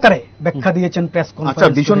বিস্তৃত আকারে ব্যাখ্যা দিয়েছেন প্রেস কনফারেন্স।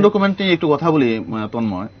 আচ্ছা, ভিশন ডকুমেন্টে একটু কথা বলি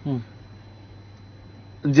তন্ময়,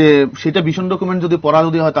 যে সেটা ভিশন ডকুমেন্ট যদি পড়া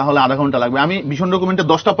যদি হয় তাহলে আধা ঘন্টা লাগবে। আমি ভিশন ডকুমেন্টে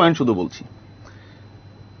 10টা পয়েন্ট শুধু বলছি।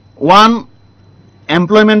 1,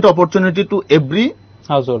 employment opportunity to every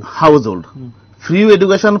household, free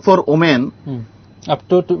education for women up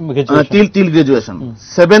to till graduation.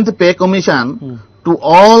 Seventh pay commission to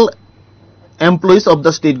all employees of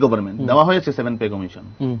the state government. দেওয়া হয়েছে 7th pay commission.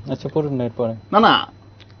 আচ্ছা, পড়ুন না এরপরে। না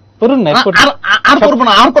পড়ুন না আর পড়বো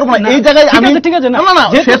না এই জায়গায় আমি ঠিক আছে না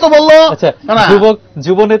সে তো বললো। আচ্ছা,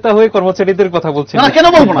 যুব নেতা হয়ে কর্মচারীদের কথা বলছেন না, কেন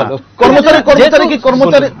বলবো না? কর্মচারী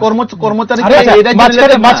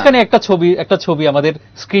মাঝখানে একটা ছবি আমাদের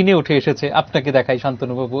স্ক্রিনে উঠে এসেছে, আপনাকে দেখাই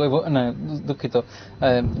শান্তনু বাবু, এবং না দুঃখিত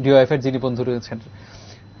ডিওএফ এর যিনি বন্ধু রয়েছেন,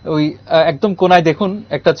 ওই একদম কোনায় দেখুন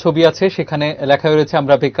একটা ছবি আছে, সেখানে লেখা রয়েছে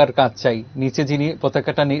আমরা বেকার কাজ চাই। নিচে যিনি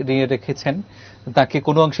পতাকাটা নিয়ে রেখেছেন তাকে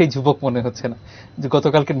কোনো অংশেই যুবক মনে হচ্ছে না, যে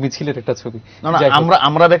গতকালকের মিছিলের একটা ছবি।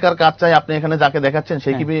 আমরা বেকার কাজ চাই, আপনি এখানে যাকে দেখাচ্ছেন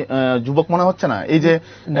সে কি যুবক মনে হচ্ছে না? এই যে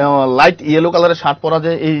লাইট ইয়েলো কালারের শার্ট পরা,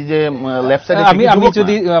 যে এই যে লেফট সাইডে, আমি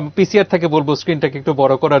যদি পিসিআর থেকে বলবো স্ক্রিনটাকে একটু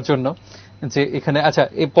বড় করার জন্য, যে এখানে আচ্ছা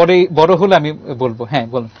পরে বড় হলে আমি বলবো। হ্যাঁ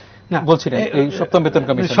বলুন, বলছিলেন এই সপ্তম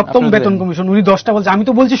বেতন কমিশন উনি 10টা বলছে, আমি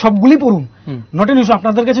তো বলছি সবগুলি পড়ুন, নট এন ইস্যু।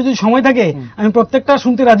 আপনাদের কাছে যদি সময় থাকে আমি প্রত্যেকটা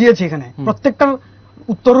শুনতে রাজি আছি, এখানে প্রত্যেকটার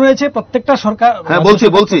উত্তর রয়েছে, প্রত্যেকটা সরকার। হ্যাঁ বলছি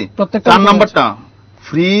প্রত্যেকটা। 4 নাম্বারটা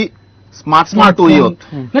ফ্রি স্মার্ট টু ইউথ,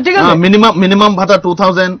 ঠিক আছে, মিনিমাম ভাতা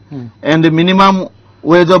 2000 and minimum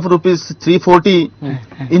wage of ₹340,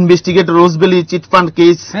 investigate Rosebelly chit fund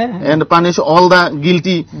case and punish all the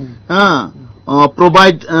guilty,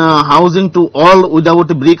 provide housing to all without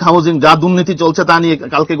brick housing, যা দুর্নীতি চলছে তা নিয়ে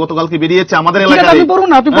গতকালকে বেরিয়েছে আমাদের এলাকায়।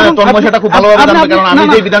 তন্ময় সেটা খুব ভালোভাবে জানবে, কারণ আমি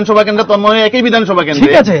যে বিধানসভা কেন্দ্র, তন্ময় একই বিধানসভা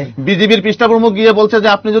কেন্দ্রে। বিজেপির পৃষ্ঠা প্রমুখ গিয়ে বলছে যে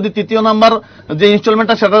আপনি যদি 3য় নাম্বার যে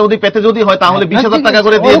ইনস্টলমেন্টটা সেটা যদি পেতে যদি হয় তাহলে 20,000 টাকা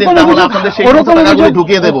করে দিয়ে দিন, তাহলে আপনাদের সেই টাকাগুলো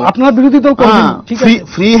ঢুকিয়ে দেবো। আপনার বিরোধী দল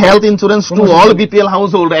free health insurance to all BPL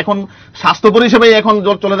house hold. এখন স্বাস্থ্য পরিষেবাই এখন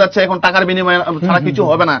চলে যাচ্ছে, এখন টাকার বিনিময়ে ছাড়া কিছু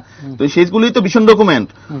হবে না। তো সেইগুলোই তো ভীষণ document.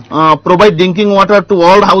 Provide drinking water to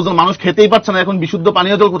all house hold, মানুষ খেতেই পারছে না, এখন বিশুদ্ধ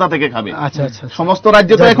পানীয় জল কোথা থেকে খাবে? সমস্ত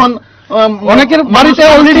রাজ্যে তো এখন অনেকের বাড়িতে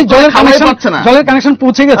অলরেডি জলের কানেকশন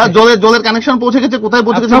পৌঁছে গেছে, জলের কানেকশন পৌঁছে গেছে। কোথায়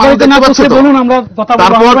পৌঁছে গেছে বলুন, আমরা কথা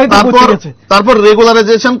তারপর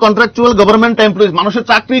রেগুলারাইজেশন কন্ট্রাকচুয়াল গভর্নমেন্ট এমপ্লয়িজ, মানুষের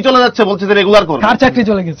চাকরি চলে যাচ্ছে, বলছে যে রেগুলার করবে। কার চাকরি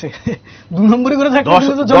চলে গেছে? 2 নম্বরই করে চাকরি,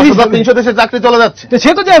 10,300 দেশের চাকরি চলে যাচ্ছে,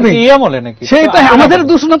 সে তো যাবে। এই আমলে নাকি? সেটা আমাদের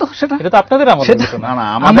দোষ না তো, এটা তো আপনাদের আমলে। না,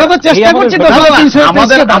 আমরা তো চেষ্টা করছি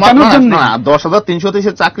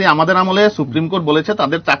 10,330 চাকরি আমাদের আমলে। সুপ্রিম কোর্ট বলেছে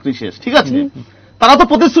তাদের চাকরি শেষ, ঠিক আছে। তারা তো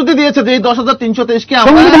প্রতিশ্রুতি দিয়েছে যে এই 10,330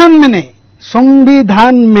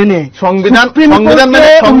 সংবিধান মেনে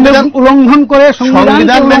উল্লঙ্ঘন করে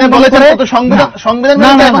সংবিধান মেনে বলেছে, সংবিধান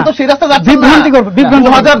মেনে এখন তো সেই রাস্তা যাচ্ছে।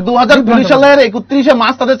 2020 সালের 31শে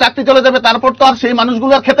মার্চ তাদের চাকরি চলে যাবে, তারপর তো আর সেই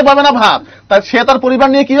মানুষগুলো আর খেতে পাবে না ভাত, তাই সে তার পরিবার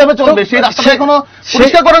নিয়ে কিভাবে চলবে? সেই রাস্তাটা এখনো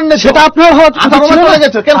পরিষ্কার করেন না। সেটা আপনার চলে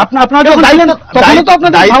গেছে।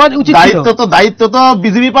 দায়িত্ব তো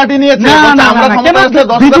বিজেপি পার্টি নিয়েছে, আমরা সমস্যার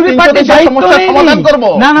সমাধান করবো।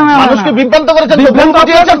 মানুষকে বিভ্রান্ত করেছেন,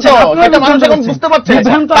 মানুষ এখন বুঝতে পারছে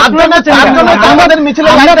আমাদের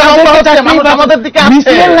মিছিলের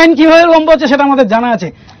লাইন কিভাবে লম্বা হচ্ছে সেটা আমাদের জানা আছে।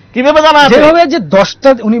 কিভাবে জানা আছে? যেভাবে যে 10টা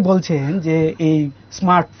উনি বলছেন যে এই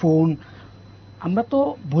স্মার্টফোন, আমরা তো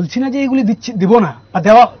বলছি না যে এগুলি দিব না,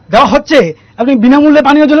 দেওয়া হচ্ছে। আপনি বিনামূল্যে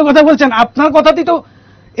পানীয় জলের কথা বলছেন, আপনার কথাতেই তো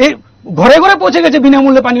এই ঘরে ঘরে পৌঁছে গেছে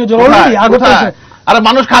বিনামূল্যে পানীয় জল। আর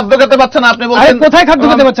মানুষ খাদ্য খেতে পাচ্ছে না, আপনি বলছেন কোথায় খাদ্য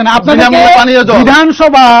খেতে পাচ্ছে না? আপনাদের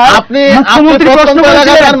বিধানসভা মুখ্যমন্ত্রী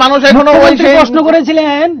প্রশ্ন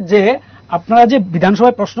করেছিলেন যে আপনারা যে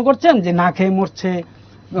বিধানসভায় প্রশ্ন করছেন যে না খেয়ে মরছে,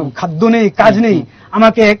 খাদ্য নেই, কাজ নেই,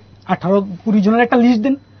 আমাকে 18-20 জনের একটা লিস্ট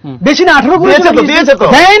দেন। বেশি না, 18-20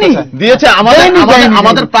 দিয়েছে।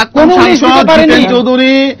 আমাদের প্রাক্তন সাংসদ জিতেন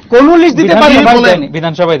চৌধুরী কোন লিস্ট দিতে পারেনি,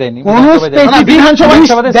 বিধানসভায় দেয়নি,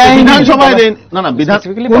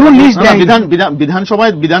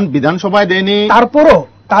 বিধানসভায় দেয়নি।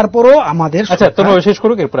 তারপরও আমাদের শেষ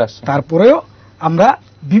করুক, এরপর আসছে। তারপরেও আমরা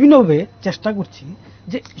বিভিন্নভাবে চেষ্টা করছি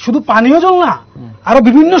যে শুধু পানীয় জল না, আরো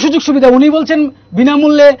বিভিন্ন সুযোগ সুবিধা। উনি বলছেন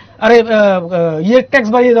বিনামূল্যে, আরে ট্যাক্স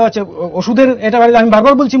বাড়িয়ে দেওয়া আছে, ওষুধের এটা বাড়িয়ে। আমি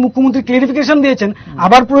বারবার বলছি, মুখ্যমন্ত্রী ক্লিয়ারিফিকেশন দিয়েছেন,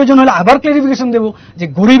 আবার প্রয়োজন হলে আবার ক্লিয়ারিফিকেশন দেব যে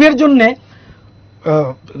গরিবের জন্য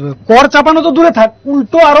কর চাপানো তো দূরে থাক,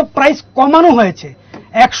 উল্টো আরো প্রাইস কমানো হয়েছে।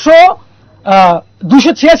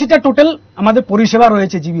 286টা টোটাল আমাদের পরিষেবা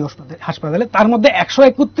রয়েছে জিবি হাসপাতালে, তার মধ্যে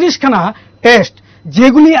 131খানা টেস্ট,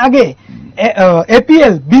 যেগুলি আগে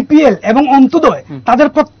এপিএল, বিপিএল এবং অন্তোদয় তাদের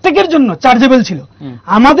প্রত্যেকের জন্য চার্জেবল ছিল।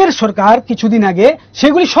 আমাদের সরকার কিছুদিন আগে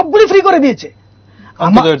সেগুলি সবগুলি ফ্রি করে দিয়েছে।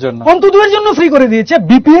 অন্তোদয়ের জন্য ফ্রি করে দিয়েছে,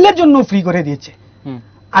 বিপিএল এর জন্য ফ্রি করে দিয়েছে।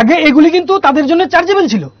 আগে এগুলি কিন্তু তাদের জন্য চার্জেবল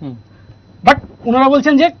ছিল, বাট ওনারা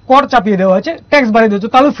বলছেন যে কর চাপিয়ে দেওয়া হয়েছে, ট্যাক্স বাড়িয়ে দিয়েছে।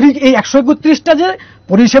 তাহলে ফ্রি এই 131টা যে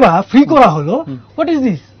পরিষেবা ফ্রি করা হলো, হোয়াট ইজ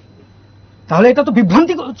দিস? তাহলে এটা তো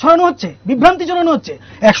বিভ্রান্তি ছড়ানো হচ্ছে।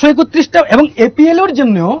 131টা এবং এপিএল এর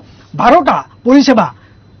জন্য 12টা পরিষেবা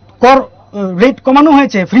কর রেট কমানো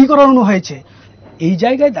হয়েছে, ফ্রি করানো হয়েছে। এই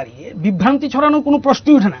জায়গায় দাঁড়িয়ে বিভ্রান্তি ছড়ানোর কোনো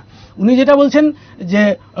প্রশ্নই ওঠে না। উনি যেটা বলছেন যে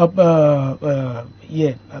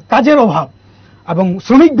কাজের অভাব এবং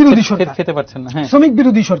শ্রমিক বিরোধী সরকার, খেতে পারছেন না, হ্যাঁ, শ্রমিক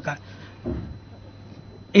বিরোধী সরকার।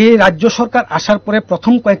 এই রাজ্য সরকার আসার পরে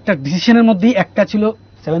প্রথম কয়েকটা ডিসিশনের মধ্যেই একটা ছিল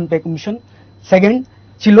 7 পে কমিশন, সেকেন্ড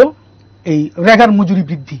ছিল এই রেগার মজুরি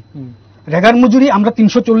বৃদ্ধি। রেগার মজুরি আমরা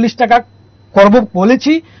 340 টাকা করব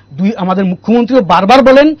বলেছি। আমাদের মুখ্যমন্ত্রীও বারবার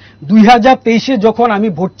বলেন 2023-এ যখন আমি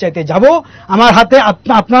ভোট চাইতে যাব, আমার হাতে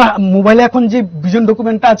আপনার মোবাইলে এখন যে ভিশন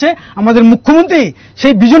ডকুমেন্টটা আছে, আমাদের মুখ্যমন্ত্রী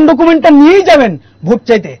সেই ভিশন ডকুমেন্টটা নিয়েই যাবেন ভোট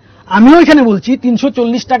চাইতে। আমিও এখানে বলছি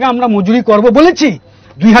 340 টাকা আমরা মজুরি করব বলেছি,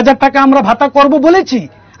 2000 টাকা আমরা ভাতা করব বলেছি।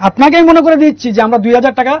 আপনাকেই মনে করে দিচ্ছি যে আমরা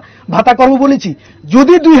 2000 টাকা ভাতা করব বলেছি।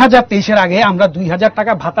 যদি 2023-এর আগে আমরা 2000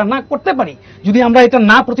 টাকা ভাতা না করতে পারি, যদি আমরা এটা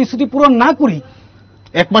না প্রতিশ্রুতি পূরণ না করি,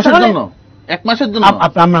 1 মাসের জন্য, 1 মাসের জন্য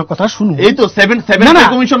আপনার কথা শুনুন। এই তো 7 পে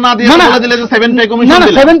কমিশন না দিয়ে বলে দিলে যে 7 পে কমিশন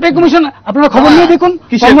দিলে। 7 পে কমিশন আপনারা খবর নিয়ে দেখুন,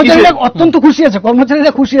 কর্মচারীরা অত্যন্ত খুশি আছে,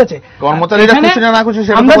 কর্মচারীরা খুশি আছে। কর্মচারীরা খুশি না খুশি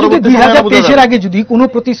সেটা আমরা যদি 2023-এর আগে যদি কোনো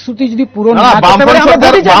প্রতিশ্রুতি যদি পূরণ না করতে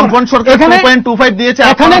পারি, বামফ্রন্ট সরকার 2.25 দিয়েছে,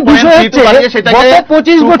 এখানে বিষয় হচ্ছে সেটাকে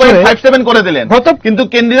 25 বছরে 2.57 করে দিলেন। কিন্তু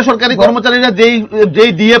কেন্দ্রীয় সরকারি কর্মচারীরা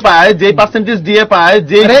যেই দিয়ে পায়, যেই পার্সেন্টেজ দিয়ে পায়,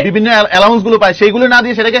 যে বিভিন্ন অ্যালাউন্স গুলো পায়, সেইগুলো না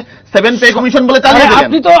দিয়ে সেটাকে 7 পে কমিশন বলে চালিয়ে দিলেন।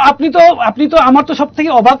 আপনি তো আমার তো সবথেকে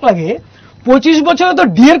অবাক লাগে, 25 বছরে তো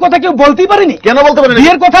ডিএর কথা কেউ বলতেই পারেনি। কেন বলতে পারেনি?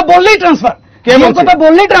 ডিএর কথা বললেই ট্রান্সফার, কথা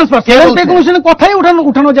বললেই ট্রান্সফার, 7 পে কমিশনের কথাই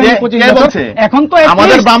উঠানো যায় না 25 বছর। এখন তো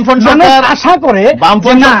আমাদের বামফ্রন্ট সরকার আশা করে,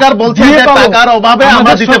 বামফ্রন্ট সরকার বলছে যে টাকার অভাবে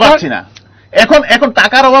আমরা দিতে পারছি না। এখন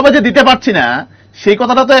টাকার অভাবে যে দিতে পারছি না, সেই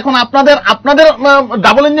কথাটা তো এখন আপনাদের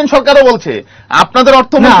ডাবল ইঞ্জিন সরকারও বলছে। আপনাদের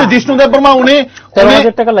অর্থমন্ত্রী জিষ্ণু দেববর্মা উনি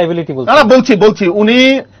 13,000 টাকা লাইবিলিটি বলছেন। না, বলছি উনি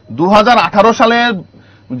 2018 সালে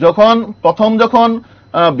যখন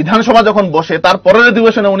বিধানসভা যখন বসে, তার পরের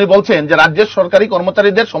অধিবেশনে উনি বলছেন যে রাজ্যের সরকারি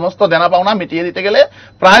কর্মচারীদের সমস্ত দেনা পাওনা মিটিয়ে দিতে গেলে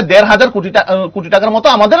প্রায় 1,500 কোটি টাকার মতো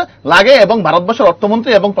আমাদের লাগে, এবং ভারতবর্ষের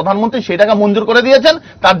অর্থমন্ত্রী এবং প্রধানমন্ত্রী সেই টাকা মঞ্জুর করে দিয়েছেন।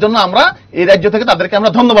 তার জন্য আমরা এই রাজ্য থেকে তাদেরকে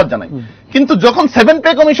আমরা ধন্যবাদ জানাই। কিন্তু যখন 7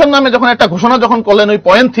 পে কমিশন নামে যখন একটা ঘোষণা যখন করলেন ওই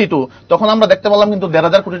পয়েন্ট 32, তখন আমরা দেখতে পেলাম কিন্তু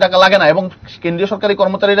 1,500 কোটি টাকা লাগে না, এবং কেন্দ্রীয় সরকারি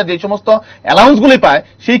কর্মচারীরা যে সমস্ত অ্যালাউন্স গুলি পায়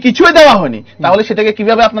সেই কিছুই দেওয়া হয়নি। তাহলে সেটাকে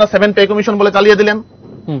কিভাবে আপনারা 7 পে কমিশন বলে চালিয়ে দিলেন?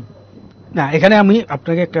 না, এখানে আমি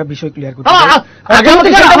আপনাকে একটা বিষয় ক্লিয়ার করতে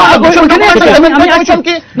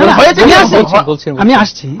আমি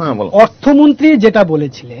আসছি। অর্থমন্ত্রী যেটা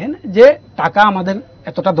বলেছিলেন যে টাকা আমাদের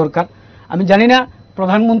এতটা দরকার, আমি জানি না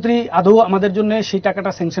প্রধানমন্ত্রী আদৌ আমাদের জন্য সেই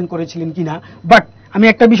টাকাটা স্যাংশন করেছিলেন কিনা, বাট আমি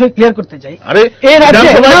একটা বিষয় ক্লিয়ার করতে চাই। এই রাজ্যে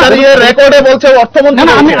রেকর্ডে বলছে অর্থমন্ত্রী,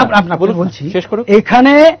 আমি আপনাকে বলছি,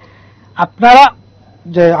 এখানে আপনারা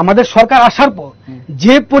যে আমাদের সরকার আসার পর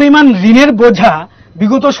যে পরিমাণ ঋণের বোঝা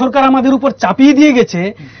বিগত সরকার আমাদের উপর চাপিয়ে দিয়ে গেছে,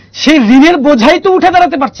 সেই ঋণের বোঝাই তো উঠে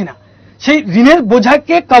দাঁড়াতে পারছি না। সেই ঋণের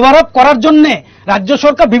বোঝাকে কভার আপ করার জন্য রাজ্য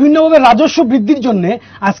সরকার বিভিন্নভাবে রাজস্ব বৃদ্ধির জন্য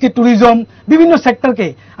আজকে ট্যুরিজম বিভিন্ন সেক্টরকে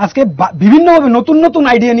আজকে বিভিন্নভাবে নতুন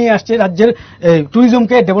আইডিয়া নিয়ে আসছে রাজ্যের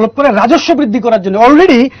ট্যুরিজমকে ডেভেলপ করে রাজস্ব বৃদ্ধি করার জন্য।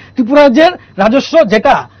 অলরেডি ত্রিপুরা রাজ্যের রাজস্ব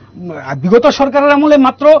যেটা বিগত সরকারের আমলে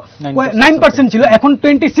মাত্র 9% ছিল, এখন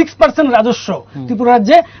 26% রাজস্ব ত্রিপুরা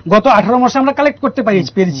রাজ্যে গত 18 মাসে আমরা কালেক্ট করতে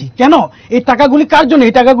পেরেছি। কেন? এই টাকাগুলি কার জন্য?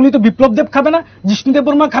 এই টাকাগুলি তো বিপ্লব দেব খাবে না, জিষ্ণু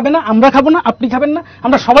দেববর্মা খাবে না, আমরা খাবো না, আপনি খাবেন না,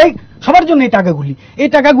 আমরা সবার জন্য এই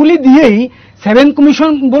টাকাগুলি দিয়েই 7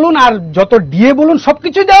 কমিশন বলুন আর যত ডিএ বলুন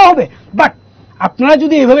সবকিছু দেওয়া হবে। বাট আপনারা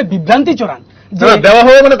যদি এইভাবে বিভ্রান্তি চড়ান দেওয়া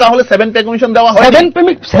হবে, মানে তাহলে 7 পে কমিশন দেওয়া হয়,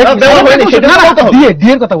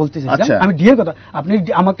 ডিএর কথা বলতে চাইছিলাম আমি, ডিএর কথা। আপনি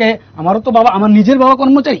আমারও তো বাবা, আমার নিজের বাবা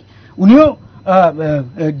কর্মচারী, উনিও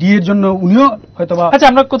ডিএর জন্য উনিও হয়তো। আচ্ছা,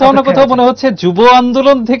 আমরা কোথাও না কোথাও মনে হচ্ছে যুব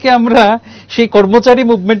আন্দোলন থেকে আমরা সেই কর্মচারী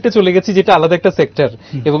মুভমেন্টে চলে গেছি, যেটা আলাদা একটা সেক্টর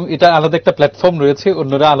এবং এটা আলাদা একটা প্ল্যাটফর্ম রয়েছে,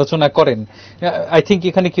 অন্যরা আলোচনা করেন। আই থিঙ্ক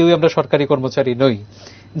এখানে কেউই আমরা সরকারি কর্মচারী নই।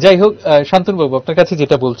 যাই হোক, শান্তনুবাবু, আপনার কাছে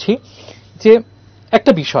যেটা বলছি যে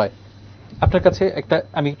একটা বিষয় আপনার কাছে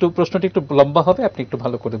আমি একটু প্রশ্নটি একটু লম্বা হবে, আপনি একটু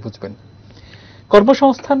ভালো করে বুঝবেন।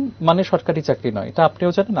 কর্মসংস্থান মানে সরকারি চাকরি নয়, এটা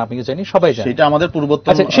আপনিও জানেন, আমিও জানি, সবাই জানে। সেটা আমাদের পূর্বতন।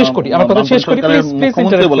 আচ্ছা, শেষ করি, আমার কথা শেষ করি,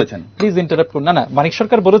 প্লিজ ইন্টারাপ্ট করুন। না, মানিক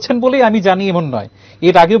সরকার বলেছেন বলেই আমি জানি এমন নয়,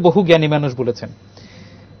 এর আগেও বহু জ্ঞানী মানুষ বলেছেন।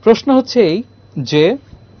 প্রশ্ন হচ্ছে এই যে,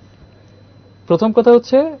 প্রথম কথা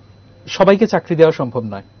হচ্ছে সবাইকে চাকরি দেওয়া সম্ভব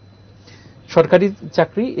নয়, সরকারি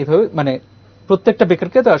চাকরি এভাবে মানে প্রত্যেকটা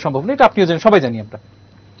বেকারকে দেওয়া সম্ভব নয়, এটা আপনিও জানেন, সবাই জানি আমরা।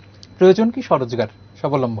 প্রয়োজন কি? স্বরোজগার,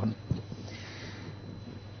 স্বাবলম্বন।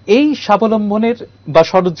 এই স্বাবলম্বনের বা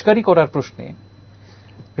স্বরোজগারি করার প্রশ্নে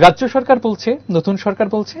রাজ্য সরকার বলছে, নতুন সরকার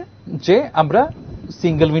বলছে যে আমরা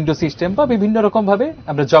সিঙ্গেল উইন্ডো সিস্টেম বা বিভিন্ন রকম ভাবে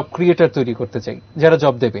আমরা জব ক্রিয়েটর তৈরি করতে চাই, যারা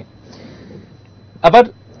জব দেবে। আবার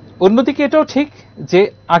অন্যদিকে এটাও ঠিক যে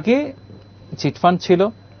আগে চিটফান্ড ছিল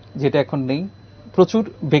যেটা এখন নেই, প্রচুর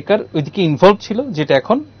বেকার ওইদিকে ইনভলভ ছিল যেটা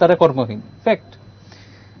এখন তারা কর্মহীন, ফ্যাক্ট।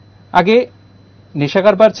 আগে নেশা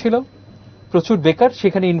কারবার ছিল, প্রচুর বেকার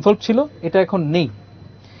সেখানে ইনভলভ ছিল, এটা এখন নেই।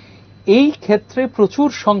 এই ক্ষেত্রে প্রচুর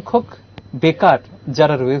সংখ্যক বেকার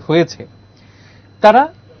যারা হয়েছে তারা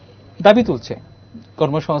দাবি তুলছে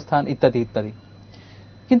কর্মসংস্থান ইত্যাদি ইত্যাদি।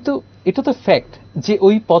 কিন্তু এটা তো ফ্যাক্ট যে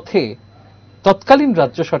ওই পথে তৎকালীন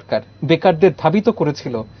রাজ্য সরকার বেকারদের ধাবিত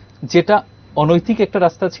করেছিল, যেটা অনৈতিক একটা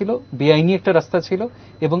রাস্তা ছিল, বেআইনি একটা রাস্তা ছিল,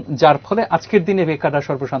 এবং যার ফলে আজকের দিনে বেকাররা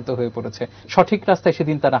সর্বশান্ত হয়ে পড়েছে। সঠিক রাস্তায়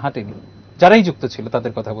সেদিন তারা হাঁটেনি, যারাই যুক্ত ছিল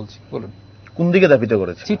তাদের কথা বলছি। বলুন কোন দিকে ধাবিত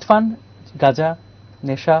করেছে? চিটফান্ড, গাঁজা,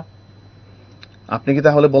 নেশা। আপনি কি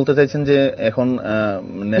তাহলে বলতে চাইছেন যে এখন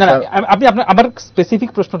না, আপনি আমার স্পেসিফিক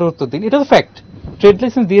প্রশ্নটার উত্তর দিন। এটা তো ফ্যাক্ট, ট্রেড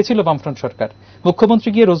লাইসেন্স দিয়েছিল বামফ্রন্ট সরকার, মুখ্যমন্ত্রী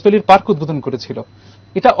গিয়ে রোজভ্যালির পার্ক উদ্বোধন করেছিল।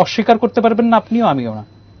 এটা অস্বীকার করতে পারবেন না আপনিও, আমিও না।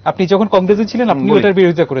 আপনি যখন কংগ্রেসে ছিলেন আপনিও এটার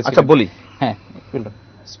বিরোধিতা করেছিলেন। আচ্ছা বলি, হ্যাঁ বলুন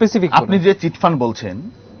স্পেসিফিক। আপনি যে চিটফান্ড বলছেন,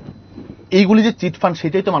 এইগুলি যে চিটফান্ড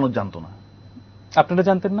সেটাই তো মানুষ জানতো না। আপনারা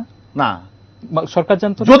জানতেন না? না, সরকার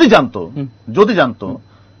জানতো। যদি জানতো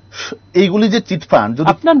এইগুলি যে চিটফান্ড, যদি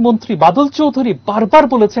আপনার মন্ত্রী বাদল চৌধুরী বারবার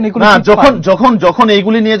বলেছেন এগুলো না, যখন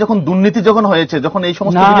এইগুলি নিয়ে যখন দুর্নীতি যখন হয়েছে, যখন এই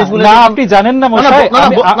সমস্ত জিনিসগুলো আপনি জানেন না মশাই,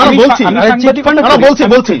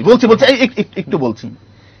 একটু বলছি,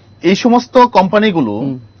 এই সমস্ত কোম্পানিগুলো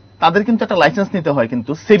তাদের কিন্তু একটা লাইসেন্স নিতে হয়,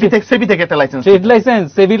 কিন্তু সেবি থেকে একটা লাইসেন্স, ট্রেড লাইসেন্স,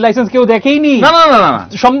 সেবির লাইসেন্স কেউ দেখেইনি। না না না,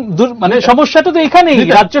 মানে সমস্যাটা তো এখানেই,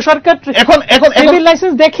 রাজ্য সরকার এখন সেবির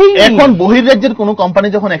লাইসেন্স দেখেইনি। এখন বহির্রাজ্যের কোন কোম্পানি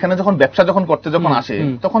যখন এখানে যখন ব্যবসা যখন করতে যখন আসে,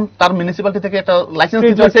 তখন তার মিউনিসিপ্যালিটি থেকে একটা লাইসেন্স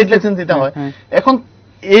দিতে হয়, ট্রেড লাইসেন্স দিতে হয়। এখন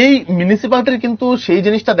এই মিউনিসিপ্যালিটির কিন্তু সেই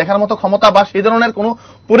জিনিসটা দেখার মতো ক্ষমতা বা সেই ধরনের কোন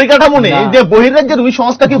পরিকাঠামো নেই যে বহির্রাজ্যের ওই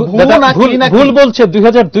সংস্থা কি ভুল বলছে।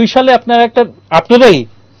 2002 সালে আপনারাই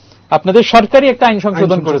আপনাদের সরকারি একটা আইন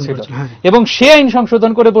সংশোধন করেছিল, এবং সে আইন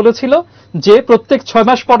সংশোধন করে বলেছিল যে প্রত্যেক 6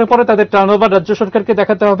 মাস পরে পরে তাদের টার্নওভার রাজ্য সরকারকে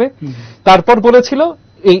দেখাতে হবে। তারপর বলেছিল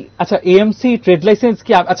এই আচ্ছা এএমসি ট্রেড লাইসেন্স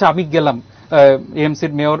কি, আচ্ছা আমি গেলাম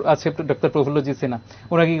এএমসির মেয়র আছে ডক্টর প্রফুল্লজি সিনহা,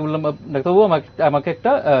 ওনাকে বললাম ডাক্তারবাবু আমাকে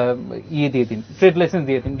একটা ইয়ে দিয়ে দিন, ট্রেড লাইসেন্স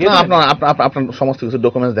দিয়ে দিন। আপনার সমস্ত কিছু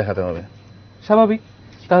ডকুমেন্টস দেখাতে হবে, স্বাভাবিক।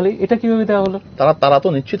 তাহলে এটা কিভাবে দেওয়া হলো? তারা তো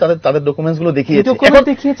নিশ্চয়ই তাদের ডকুমেন্টস গুলো দেখিয়েছে।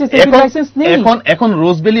 এখন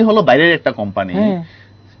রোজভ্যালি হলো বাইরের একটা কোম্পানি,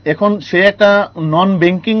 এখন সে একটা নন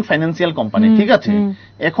ব্যাংকিং ফাইন্যান্সিয়াল কোম্পানি, ঠিক আছে।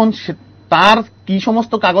 এখন তার কি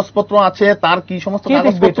সমস্ত কাগজপত্র আছে, তার কি সমস্ত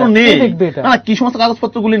কাগজপত্র নেই, না কি সমস্ত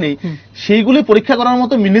কাগজপত্রগুলি নেই, সেইগুলি পরীক্ষা করার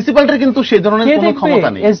মতো মিউনিসিপ্যালিটির কিন্তু সেই ধরনের কোনো ক্ষমতা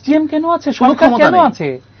নেই। এসডিএম কেন আছে, সরকার কেন আছে,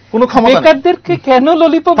 কোনো ক্ষমতা নেই। বেকারদেরকে কেন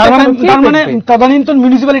ললিপপ? তার মানে তদানীন্তন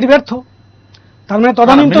মিউনিসিপ্যালিটি ব্যর্থ, তার মানে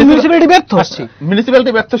তদানীন্তন মিউনিসিপ্যালিটি ব্যর্থ,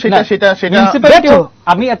 মিউনিসিপ্যালিটি ব্যর্থ, সেটা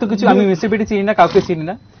আমি এত কিছু, আমি মিউনিসিপ্যালিটি চিনি না, কাউকে চিনি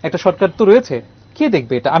না, একটা সরকার তো রয়েছে, কে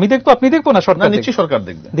দেখবে এটা? আমি দেখবো, আপনি দেখবো না? সরকার নিশ্চয়ই সরকার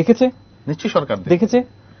দেখবে, দেখেছে, নিশ্চয়ই সরকার দেখেছে।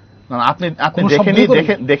 আপনি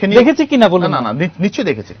দেখেছে কিনা বলুন। না না, নিশ্চয়ই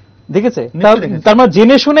দেখেছে। তার মানে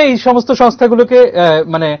জেনে শুনে এই সমস্ত সংস্থাগুলোকে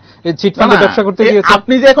মানে চিটফান্ডে ব্যবসা করতে দিয়েছে।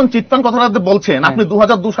 আপনি যে এখন চিটফান্ড কথাটা বলছেন, আপনি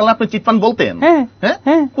 2002 সালে আপনি চিটফান্ড বলতেন?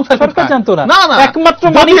 হ্যাঁ, সরকার জানতো না, না একমাত্র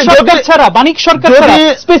মানিক সরকার ছাড়া, মানিক সরকার ছাড়া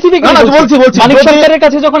স্পেসিফিক মানিক সরকারের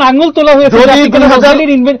কাছে যখন আঙুল তোলা হয়েছে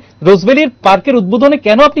রোজভ্যালির পার্কের উদ্বোধনে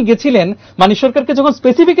কেন আপনি গেছিলেন, মানিক সরকারকে যখন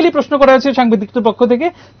স্পেসিফিক্যালি প্রশ্ন করা হয়েছে সাংবাদিকদের পক্ষ থেকে,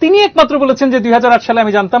 তিনি একমাত্র বলেছেন যে 2008 সালে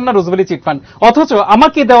আমি জানতাম না রোজভ্যালি চিটফান্ড। অথচ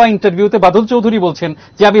আমাকে দেওয়া ইন্টারভিউতে বাদল চৌধুরী বলছেন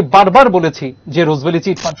যে আমি বারবার বলেছি যে রোজভ্যালি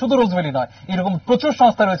চিটফান্ড, শুধু রোজভ্যালি নয়, এরকম প্রচুর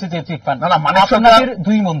সংস্থা রয়েছে যে চিটফান্ড। না,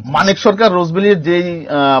 মানিক সরকার রোজভ্যালির যে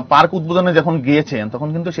পার্ক উদ্বোধনে যখন গিয়েছেন, তখন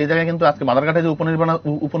কিন্তু সেই জায়গায় কিন্তু আজকে বাধারঘাটে যে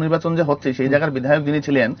উপনির্বাচন যে হচ্ছে, সেই জায়গার বিধায়ক যিনি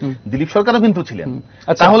ছিলেন দিলীপ সরকারও কিন্তু ছিলেন।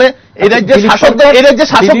 তাহলে এই রাজ্যের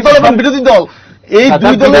শাসক দল এবং বিরোধী দল, এই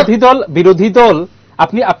দুই বিরোধী দল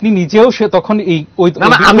আপনি নিজেও সে তখন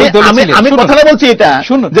আমি কথাটা বলছি এটা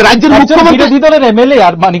যে রাজ্যের মুখ্যমন্ত্রী বিরোধী দলের এমএলএ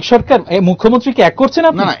আর মানিক সরকার মুখ্যমন্ত্রীকে এক করছেন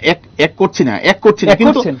আপনি? না, এক করছি না,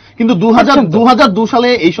 কিন্তু 2002 সালে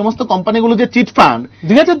এই সমস্ত কোম্পানিগুলো যে চিট ফান্ড,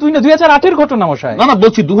 2002 না 2008 ঘটনা মশাই। না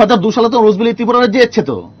বলছি 2002 সালে তো রোজভ্যালি ত্রিপুরা রাজ্যে এসেছে,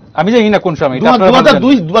 তো আমি জানি না কোন সময়,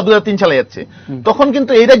 2002 বা 2003 সালে যাচ্ছে। তখন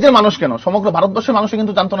কিন্তু এই রাজ্যের মানুষ কেন, সমগ্র ভারতবর্ষের মানুষ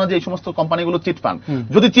কিন্তু জানতো না যে এই সমস্ত কোম্পানিগুলো চিটফান্ড।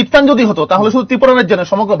 যদি চিটফান্ড যদি হতো তাহলে শুধু ত্রিপুরা রাজ্যে নয়,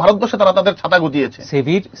 সমগ্র ভারতবর্ষে তারা তাদের ছাতা গুজিয়েছে।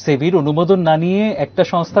 সেবির অনুমোদন না নিয়ে একটা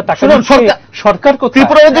সংস্থা টাকা সরকার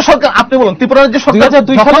ত্রিপুরা রাজ্যের সরকার, আপনি বলুন ত্রিপুরা রাজ্যের সরকার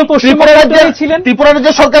 2002 সালে ত্রিপুরা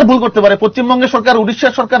রাজ্যের সরকার ভুল করতে পারে, পশ্চিমবঙ্গের সরকার, উড়িষ্যা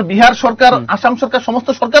সরকার, বিহার সরকার, আসাম সরকার, সমস্ত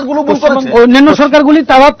সরকারগুলো ভুল করেছে। অন্যান্য সরকারগুলি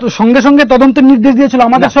তারা সঙ্গে সঙ্গে তদন্তের নির্দেশ দিয়েছিল,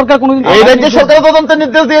 আমাদের সরকার কোনোদিন, এই রাজ্যের সরকার তদন্তের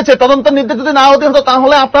নির্দেশ দিয়েছে। হয়েছে, তদন্তের নির্দেশ যদি না হতে হতো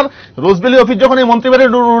তাহলে আপনার রোজবেলি অফিস যখন এই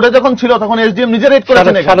মন্ত্রীবাড়ির রোডে যখন ছিল তখন এসডিএম নিজে রেড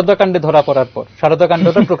করেছেন। সারদা কাণ্ডে ধরা পড়ার পর, সারদা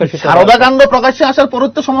কাণ্ডটা প্রকাশিত, সারদা কাণ্ড প্রকাশ্যে আসার পর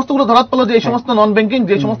তো সমস্তগুলো ধরা পড়লো যে এই সমস্ত নন ব্যাংকিং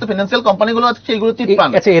যে সমস্ত ফিনান্সিয়াল কোম্পানিগুলো আছে সেইগুলো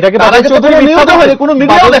চিটফান্ড। আচ্ছা, এর আগে বাদল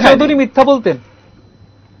চৌধুরী মিথ্যা বলতেন,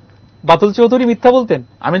 বাদল চৌধুরী মিথ্যা বলতেন।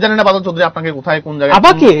 আমি জানি না বাদল চৌধুরী আপনাকে কোথায় কোন জায়গায়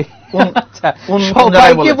আমাকে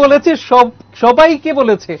সবাইকে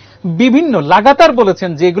বলেছে, বিভিন্ন লাগাতার বলেছেন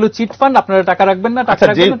যে এগুলো চিটফান্ড, আপনারা টাকা রাখবেন না, টাকা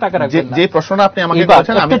রাখবেন না, টাকা রাখবেন না। যে প্রশ্নটা আপনি আমাকে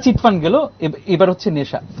করেছেন, একটা চিটফান্ড গেল, এবার হচ্ছে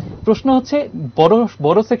নেশা। প্রশ্ন হচ্ছে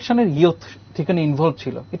বড় সেকশনের ইয়ুথ সেখানে ইনভলভ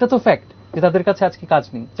ছিল, এটা তো ফ্যাক্ট যে তাদের কাছে আজকে কাজ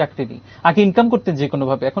নেই, চাকরি নেই, আগে ইনকাম করতেন যে কোনো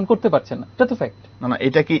ভাবে, এখন করতে পারছেন না, এটা তো ফ্যাক্ট। না,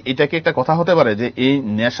 এটা কি একটা কথা হতে পারে যে এই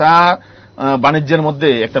নেশা বাণিজ্যের মধ্যে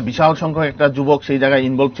একটা বিশাল সংখ্যক একটা যুবক সেই জায়গায়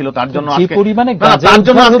ইনভলভ ছিল, তার জন্য যে পরিমাণে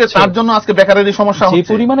তার জন্য আজকে বেকারের সমস্যা হচ্ছে,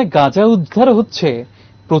 যে পরিমাণে গাঁজা উদ্ধার হচ্ছে,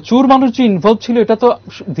 প্রচুর মানুষ যে ইনভলভ ছিল, এটা তো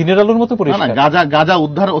দিনের আলোর মতো পরিষ্কার। গাঁজা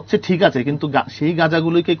উদ্ধার হচ্ছে ঠিক আছে, কিন্তু সেই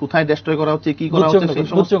গাঁজাগুলোকে কোথায় ডেস্ট্রয় করা হচ্ছে, কি করা হচ্ছে,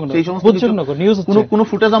 সেই সমস্ত কোনো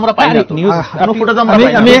ফুটেজ আমরা পাই না। কোনো ফুটেজ আমরা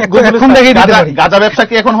পাই না। গাঁজা ব্যবসা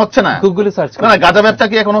কি এখন হচ্ছে না? গুগলে সার্চ করুন। না, গাঁজা ব্যবসা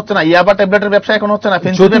কি এখন হচ্ছে না? ইয়াবা ট্যাবলেটের ব্যবসা এখন হচ্ছে না?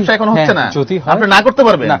 ফেন্সি ব্যবসা এখন হচ্ছে না? আপনি না করতে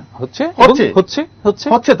পারবেন না? হচ্ছে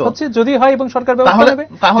তো, হচ্ছে যদি হয় এবং সরকার ব্যবস্থা নেবে,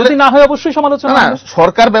 যদি না হয় অবশ্যই সমালোচনা। না,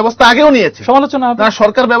 সরকার ব্যবস্থা আগেও নিয়েছে, সমালোচনা হবে। না,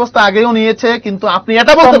 সরকার ব্যবস্থা আগেও নিয়েছে, কিন্তু আপনি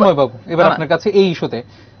এটা বাবু এবার আপনার কাছে এই ইস্যুতে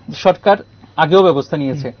সরকার আগেও ব্যবস্থা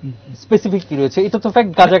নিয়েছে, স্পেসিফিক কি রয়েছে? এটা তো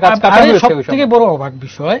ফ্যাক্ট, গাঁজা গাছ কাটা হয়েছে। সবথেকে বড় অবাক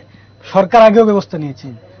বিষয়, সরকার আগেও ব্যবস্থা নিয়েছে।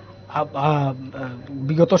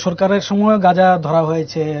 বিগত সরকারের সময় গাঁজা ধরা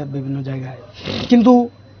হয়েছে বিভিন্ন জায়গায়, কিন্তু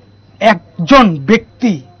একজন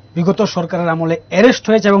ব্যক্তি বিগত সরকারের আমলে অ্যারেস্ট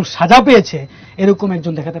হয়েছে এবং সাজা পেয়েছে এরকম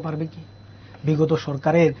একজন দেখাতে পারবে কি? বিগত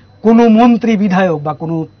সরকারের কোন মন্ত্রী, বিধায়ক বা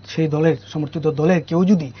কোন সেই দলের সমর্থিত দলের কেউ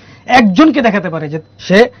যদি একজনকে দেখাতে পারে যে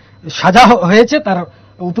সে সাজা হয়েছে, তার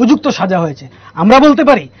উপযুক্ত সাজা হয়েছে, আমরা বলতে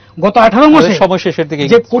পারি গত 18 মাসে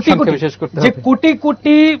যে কোটি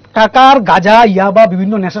কোটি টাকার গাঁজা, ইয়াবা,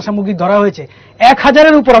 বিভিন্ন নেশা সামগ্রী ধরা হয়েছে,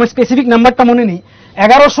 1000-এর উপর, আমি স্পেসিফিক নাম্বারটা মনে নেই,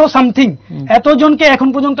 1100 সামথিং এতজনকে এখন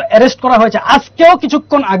পর্যন্ত অ্যারেস্ট করা হয়েছে। আজকেও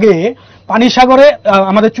কিছুক্ষণ আগে পানিসাগরে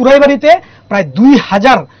আমাদের চুরাইবাড়িতে প্রায়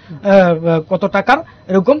 2000 কত টাকার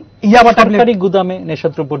এরকম ইয়াবা সরকারি গুদামে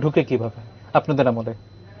নেশাদ্রব্য ঢুকে কিভাবে আপনাদের আমলে?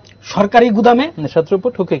 সরকারি গুদামে নেশাদ্রব্য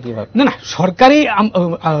ঢুকে কিভাবে? না, সরকারি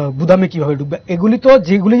গুদামে কিভাবে ঢুকবে? এগুলি তো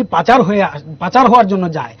যেগুলি পাচার হওয়ার জন্য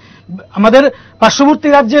যায়, আমাদের পার্শ্ববর্তী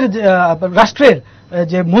রাষ্ট্রের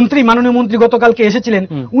যে মন্ত্রী, মাননীয় মন্ত্রী গতকালকে এসেছিলেন,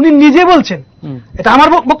 উনি নিজে বলছেন, এটা আমার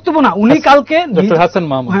বক্তব্য না, উনি কালকে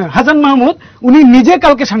হাসান মাহমুদ উনি নিজে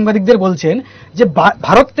কালকে সাংবাদিকদের বলছেন যে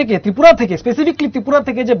ভারত থেকে, ত্রিপুরা থেকে, স্পেসিফিকলি ত্রিপুরা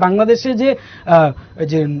থেকে যে বাংলাদেশে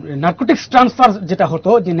যে নার্কোটিক্স ট্রান্সফার যেটা হতো,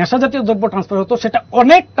 যে নেশা জাতীয় দ্রব্য ট্রান্সফার হতো, সেটা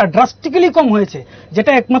অনেকটা ড্রাস্টিক্যালি কম হয়েছে,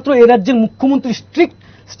 যেটা একমাত্র এই রাজ্যের মুখ্যমন্ত্রী স্ট্রিক্ট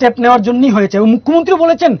স্টেপ নেওয়ার জন্যই হয়েছে। এবং মুখ্যমন্ত্রী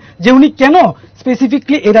বলেছেন যে উনি কেন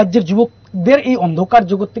স্পেসিফিকলি এই রাজ্যের যুবকদের এই অন্ধকার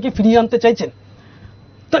জগৎ থেকে ফিরিয়ে আনতে চাইছেন।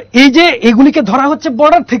 তো এই যে এগুলিকে ধরা হচ্ছে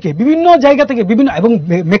বর্ডার থেকে, বিভিন্ন জায়গা থেকে, বিভিন্ন, এবং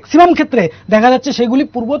ম্যাক্সিমাম ক্ষেত্রে দেখা যাচ্ছে সেগুলি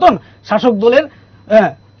পূর্বতন শাসক দলের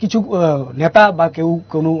কিছু নেতা বা কেউ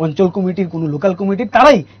কোনো অঞ্চল কমিটির, কোনো লোকাল কমিটির,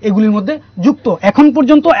 তারাই এগুলির মধ্যে যুক্ত। এখন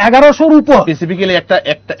পর্যন্ত 1100-র উপর। স্পেসিফিক্যালি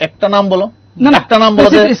একটা নাম বলো, না একটা নাম বলো,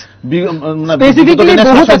 স্পেসিফিক্যালি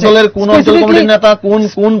বহুত আছে, দলের কোন অঞ্চল কমিটির নেতা,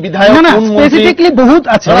 কোন বিধায়ক, কোন মন্ত্রী, স্পেসিফিক্যালি বহুত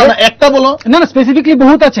আছে, একটা বলো। না, স্পেসিফিক্যালি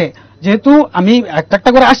বহুত আছে। যেহেতু আমি একটা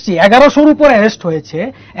করে আসছি, 1100-র উপর অ্যারেস্ট হয়েছে,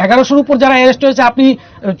 1100-র উপর যারা অ্যারেস্ট হয়েছে, আপনি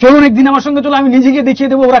চলুন একদিন আমার সঙ্গে, চলুন, আমি নিজেকে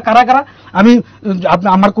দেখিয়ে দেবো ওরা কারা কারা। আমি,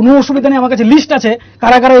 আমার কোনো অসুবিধা নেই, আমার কাছে লিস্ট আছে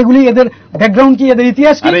কারা কারা, এগুলি, এদের ব্যাকগ্রাউন্ড কি, এদের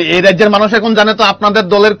ইতিহাস কি। এই রাজ্যের মানুষ এখন জানে তো আপনাদের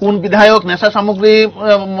দলের কোন বিধায়ক নেশা সামগ্রী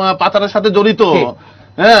পাচারের সাথে জড়িত।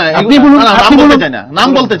 নাম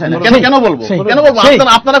বলতে চাই না, কেন বলবো?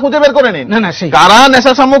 আপনারা খুঁজে বের করে নিন কারা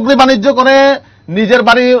নেশা সামগ্রী বাণিজ্য করে নিজের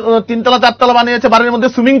বাড়ি 3তলা 4তলা বানিয়েছে, বাড়ির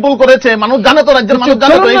মধ্যে সুইমিং পুল করেছে, মানুষ জানে তো, রাজ্যের মানুষ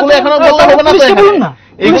জানে তো। এগুলো এখনো বলতে হবে না তো,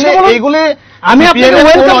 এইগুলি আমি আপনাকে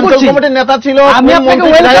ওয়েলকাম করছি, কমিটির নেতা ছিল, আমি আপনাকে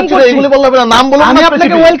ওয়েলকাম করছি, এগুলি বলতে হবে না, নাম বলুন, আমি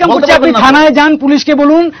আপনাকে ওয়েলকাম করছি। আপনি থানায় যান, পুলিশকে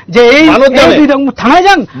বলুন যে এই থানায়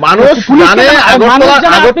যান, মানুষ জানে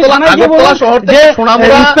আগরতলা শহর থেকে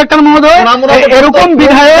সোনামুড়া ইন্সপেক্টর মহোদয় এরকম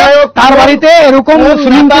বিধায়ক, তার বাড়িতে এরকম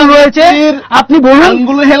সুইমিং পুল রয়েছে, আপনি বলুন,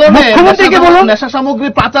 মুখ্যমন্ত্রীকে বলুন নেশা সামগ্রী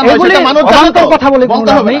পাচার হয়েছে, এটা মানুষ জানে তো। কথা বলে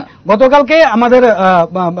বলতে হবে। গতকালকে আমাদের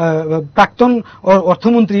প্রাক্তন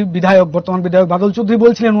অর্থমন্ত্রী, বিধায়ক, বর্তমান বিধায়ক বাদল চৌধুরী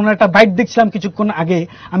বলছিলেন, ওনার একটা বাইট দেখছিলাম কিছুক্ষণ আগে,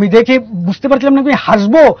 আমি দেখে বুঝতে পারছিলাম না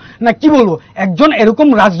হাসবো না কি বলবো। একজন এরকম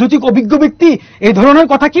রাজনৈতিক অভিজ্ঞ ব্যক্তি এই ধরনের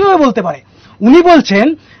কথা কিভাবে বলতে পারে? উনি বলছেন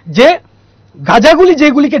যে গাঁজাগুলি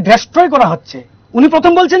যেগুলিকে ডেস্ট্রয় করা হচ্ছে, উনি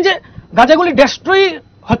প্রথম বলছেন যে গাঁজাগুলি ডেস্ট্রয়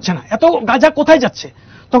হচ্ছে না, এত গাঁজা কোথায় যাচ্ছে?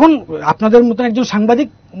 তখন আপনাদের মতন একজন সাংবাদিক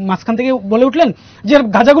মাঝখান থেকে বলে উঠলেন যে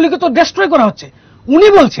গাঁজাগুলিকে তো ডেস্ট্রয় করা হচ্ছে। উনি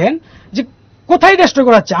বলছেন যে কোথায় ডেস্ট্রয়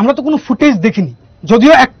করা হচ্ছে, আমরা তো কোনো ফুটেজ দেখিনি,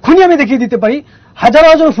 যদিও এক্ষুনি আমি দেখিয়ে দিতে পারি হাজারো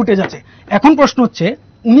হাজারো ফুটেজ আছে। এখন প্রশ্ন হচ্ছে,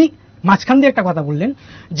 উনি মাঝখান দিয়ে একটা কথা বললেন,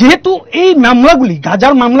 যেহেতু এই মামলাগুলি,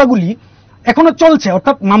 গাজার মামলাগুলি এখনো চলছে,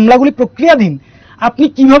 অর্থাৎ মামলাগুলি প্রক্রিয়াধীন, আপনি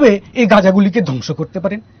কিভাবে এই গাজাগুলিকে ধ্বংস করতে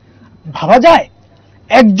পারেন? ভাবা যায়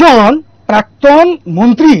একজন প্রাক্তন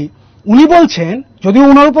মন্ত্রী, উনি বলছেন, যদিও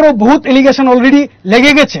ওনার উপরও বহুত এলিগেশন অলরেডি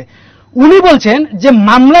লেগে গেছে, উনি বলছেন যে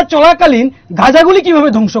মামলা চলাকালীন গাজাগুলি কিভাবে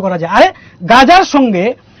ধ্বংস করা যায়। আরে গাজার সঙ্গে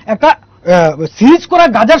একটা সিরিজ করা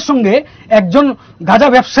গাজার সঙ্গে একজন গাজা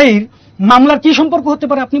ব্যবসায়ীর মামলার কি সম্পর্ক হতে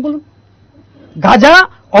পারে আপনি বলুন? গাজা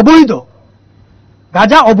অবৈধ,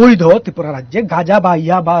 গাজা অবৈধ ত্রিপুরা রাজ্যে, গাজা বা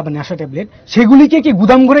ইয়া বা নেশা ট্যাবলেট, সেগুলিকে কি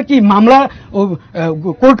গুদাম ঘরে কি মামলা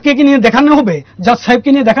কোর্টকে কি নিয়ে দেখানো হবে, জাজ সাহেবকে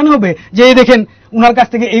নিয়ে দেখানো হবে যে এই দেখেন উনার কাছ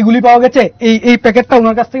থেকে এইগুলি পাওয়া গেছে, এই প্যাকেটটা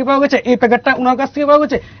উনার কাছ থেকে পাওয়া গেছে, এই প্যাকেটটা উনার কাছ থেকে পাওয়া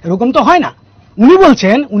গেছে? এরকম তো হয় না। উনি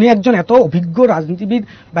বলছেন, উনি একজন এত অভিজ্ঞ রাজনীতিবিদ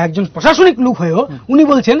বা একজন প্রশাসনিক লোক হয়েও উনি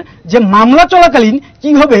বলছেন যে মামলা চলাকালীন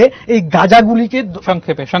কিভাবে এই গাজাগুলিকে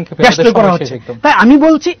সংক্ষেপে ডেস্ট্রয় করা হচ্ছে। তাই আমি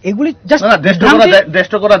বলছি এগুলি জাস্ট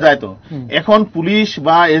ডেস্ট্রয় করা যায় তো। এখন পুলিশ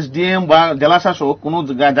বা এসডিএম বা জেলা শাসক কোন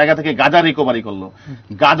জায়গা থেকে গাজা রিকভারি করলো,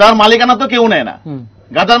 গাজার মালিকানা তো কেউ নেয় না,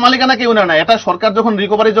 গাজার মালিকানা কেউ নেয় না। এটা সরকার যখন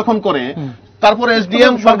রিকভারি যখন করে, তারপর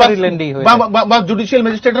এসডিএম বা জুডিশিয়াল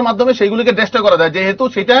ম্যাজিস্ট্রেটের মাধ্যমে সেইগুলিকে ডেস্ট্রয় করা যায়, যেহেতু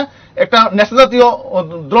সেটা একটা নেশাজাতীয়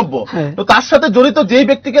দ্রব্য। তো তার সাথে জড়িত যে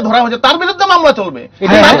ব্যক্তিকে ধরা হয়েছে তার বিরুদ্ধে মামলা চলবে।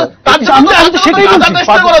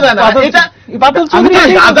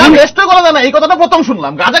 এই কথাটা প্রথম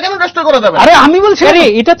শুনলাম, গাজা কেন ডেস্ট্রয় করা যাবে? আরে আমি বলছি,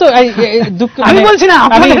 এটা তো আমি বলছি না,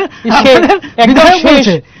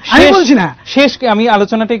 আমি বলছি না। শেষ, আমি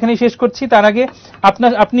আলোচনাটা এখানে শেষ করছি। তার আগে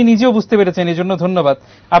আপনি নিজেও বুঝতে পেরেছেন, এই জন্য ধন্যবাদ।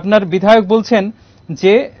 আপনার বিধায়ক বলছেন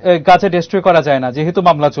যে গাজা ডেস্ট্রয় করা যায় না যেহেতু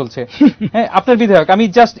মামলা চলছে। হ্যাঁ, আপনার বিধায়ক, আমি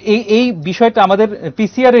জাস্ট এই বিষয়টা আমাদের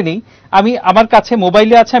পিসিআর এ নেই, আমি আমার কাছে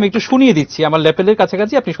মোবাইলে আছে, আমি একটু শুনিয়ে দিচ্ছি, আমার ল্যাপেলের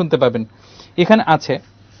কাছাকাছি, আপনি শুনতে পাবেন। এখানে আছে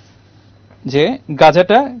যে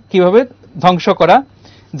গাজাটা কিভাবে ধ্বংস করা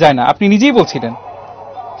যায় না, আপনি নিজেই বলছিলেন।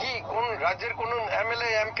 কি কোন রাজ্যের কোন এমএলএ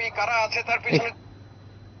এমপি কারা আছে তার পিছনে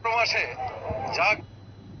প্রমাসে যা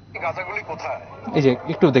গাজাগুলি কোথায়? এই যে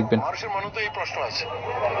একটু দেখবেন, মানুষের মনে তো এই প্রশ্ন আছে,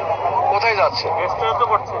 কোথায় যাচ্ছে?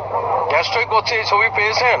 ডেস্ট্রয় করছে, এই ছবি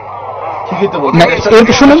পেয়েছেন?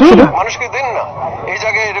 মানুষকে দিন না, এই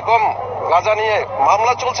জায়গায় এরকম গাজা নিয়ে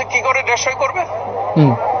মামলা চলছে, কি করে ডেস্ট্রয় করবে?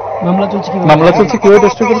 মামলা চলছে কি করে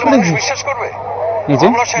ডেস্ট্রয় করবে? বিশ্বাস করবে?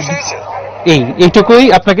 মামলা শেষ হয়েছে। এইটুকুই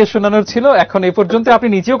আপনাকে শোনানোর ছিল। এখন এই পর্যন্ত আপনি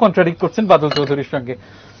নিজেও কন্ট্রাডিক্ট করছেন বাদল চৌধুরীর সঙ্গে।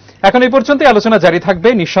 এখন এই পর্যন্ত আলোচনা জারি থাকবে।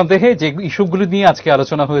 নিঃসন্দেহে যে ইস্যুগুলি নিয়ে আজকে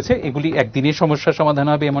আলোচনা হয়েছে এগুলি একদিনের সমস্যার সমাধান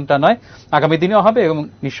হবে এমনটা নয়, আগামী দিনেও হবে, এবং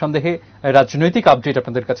নিঃসন্দেহে রাজনৈতিক আপডেট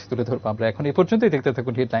আপনাদের কাছে তুলে ধরবো আমরা। এখন এই পর্যন্তই, দেখতে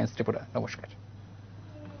থাকুন হেডলাইন্স ত্রিপুরা। নমস্কার।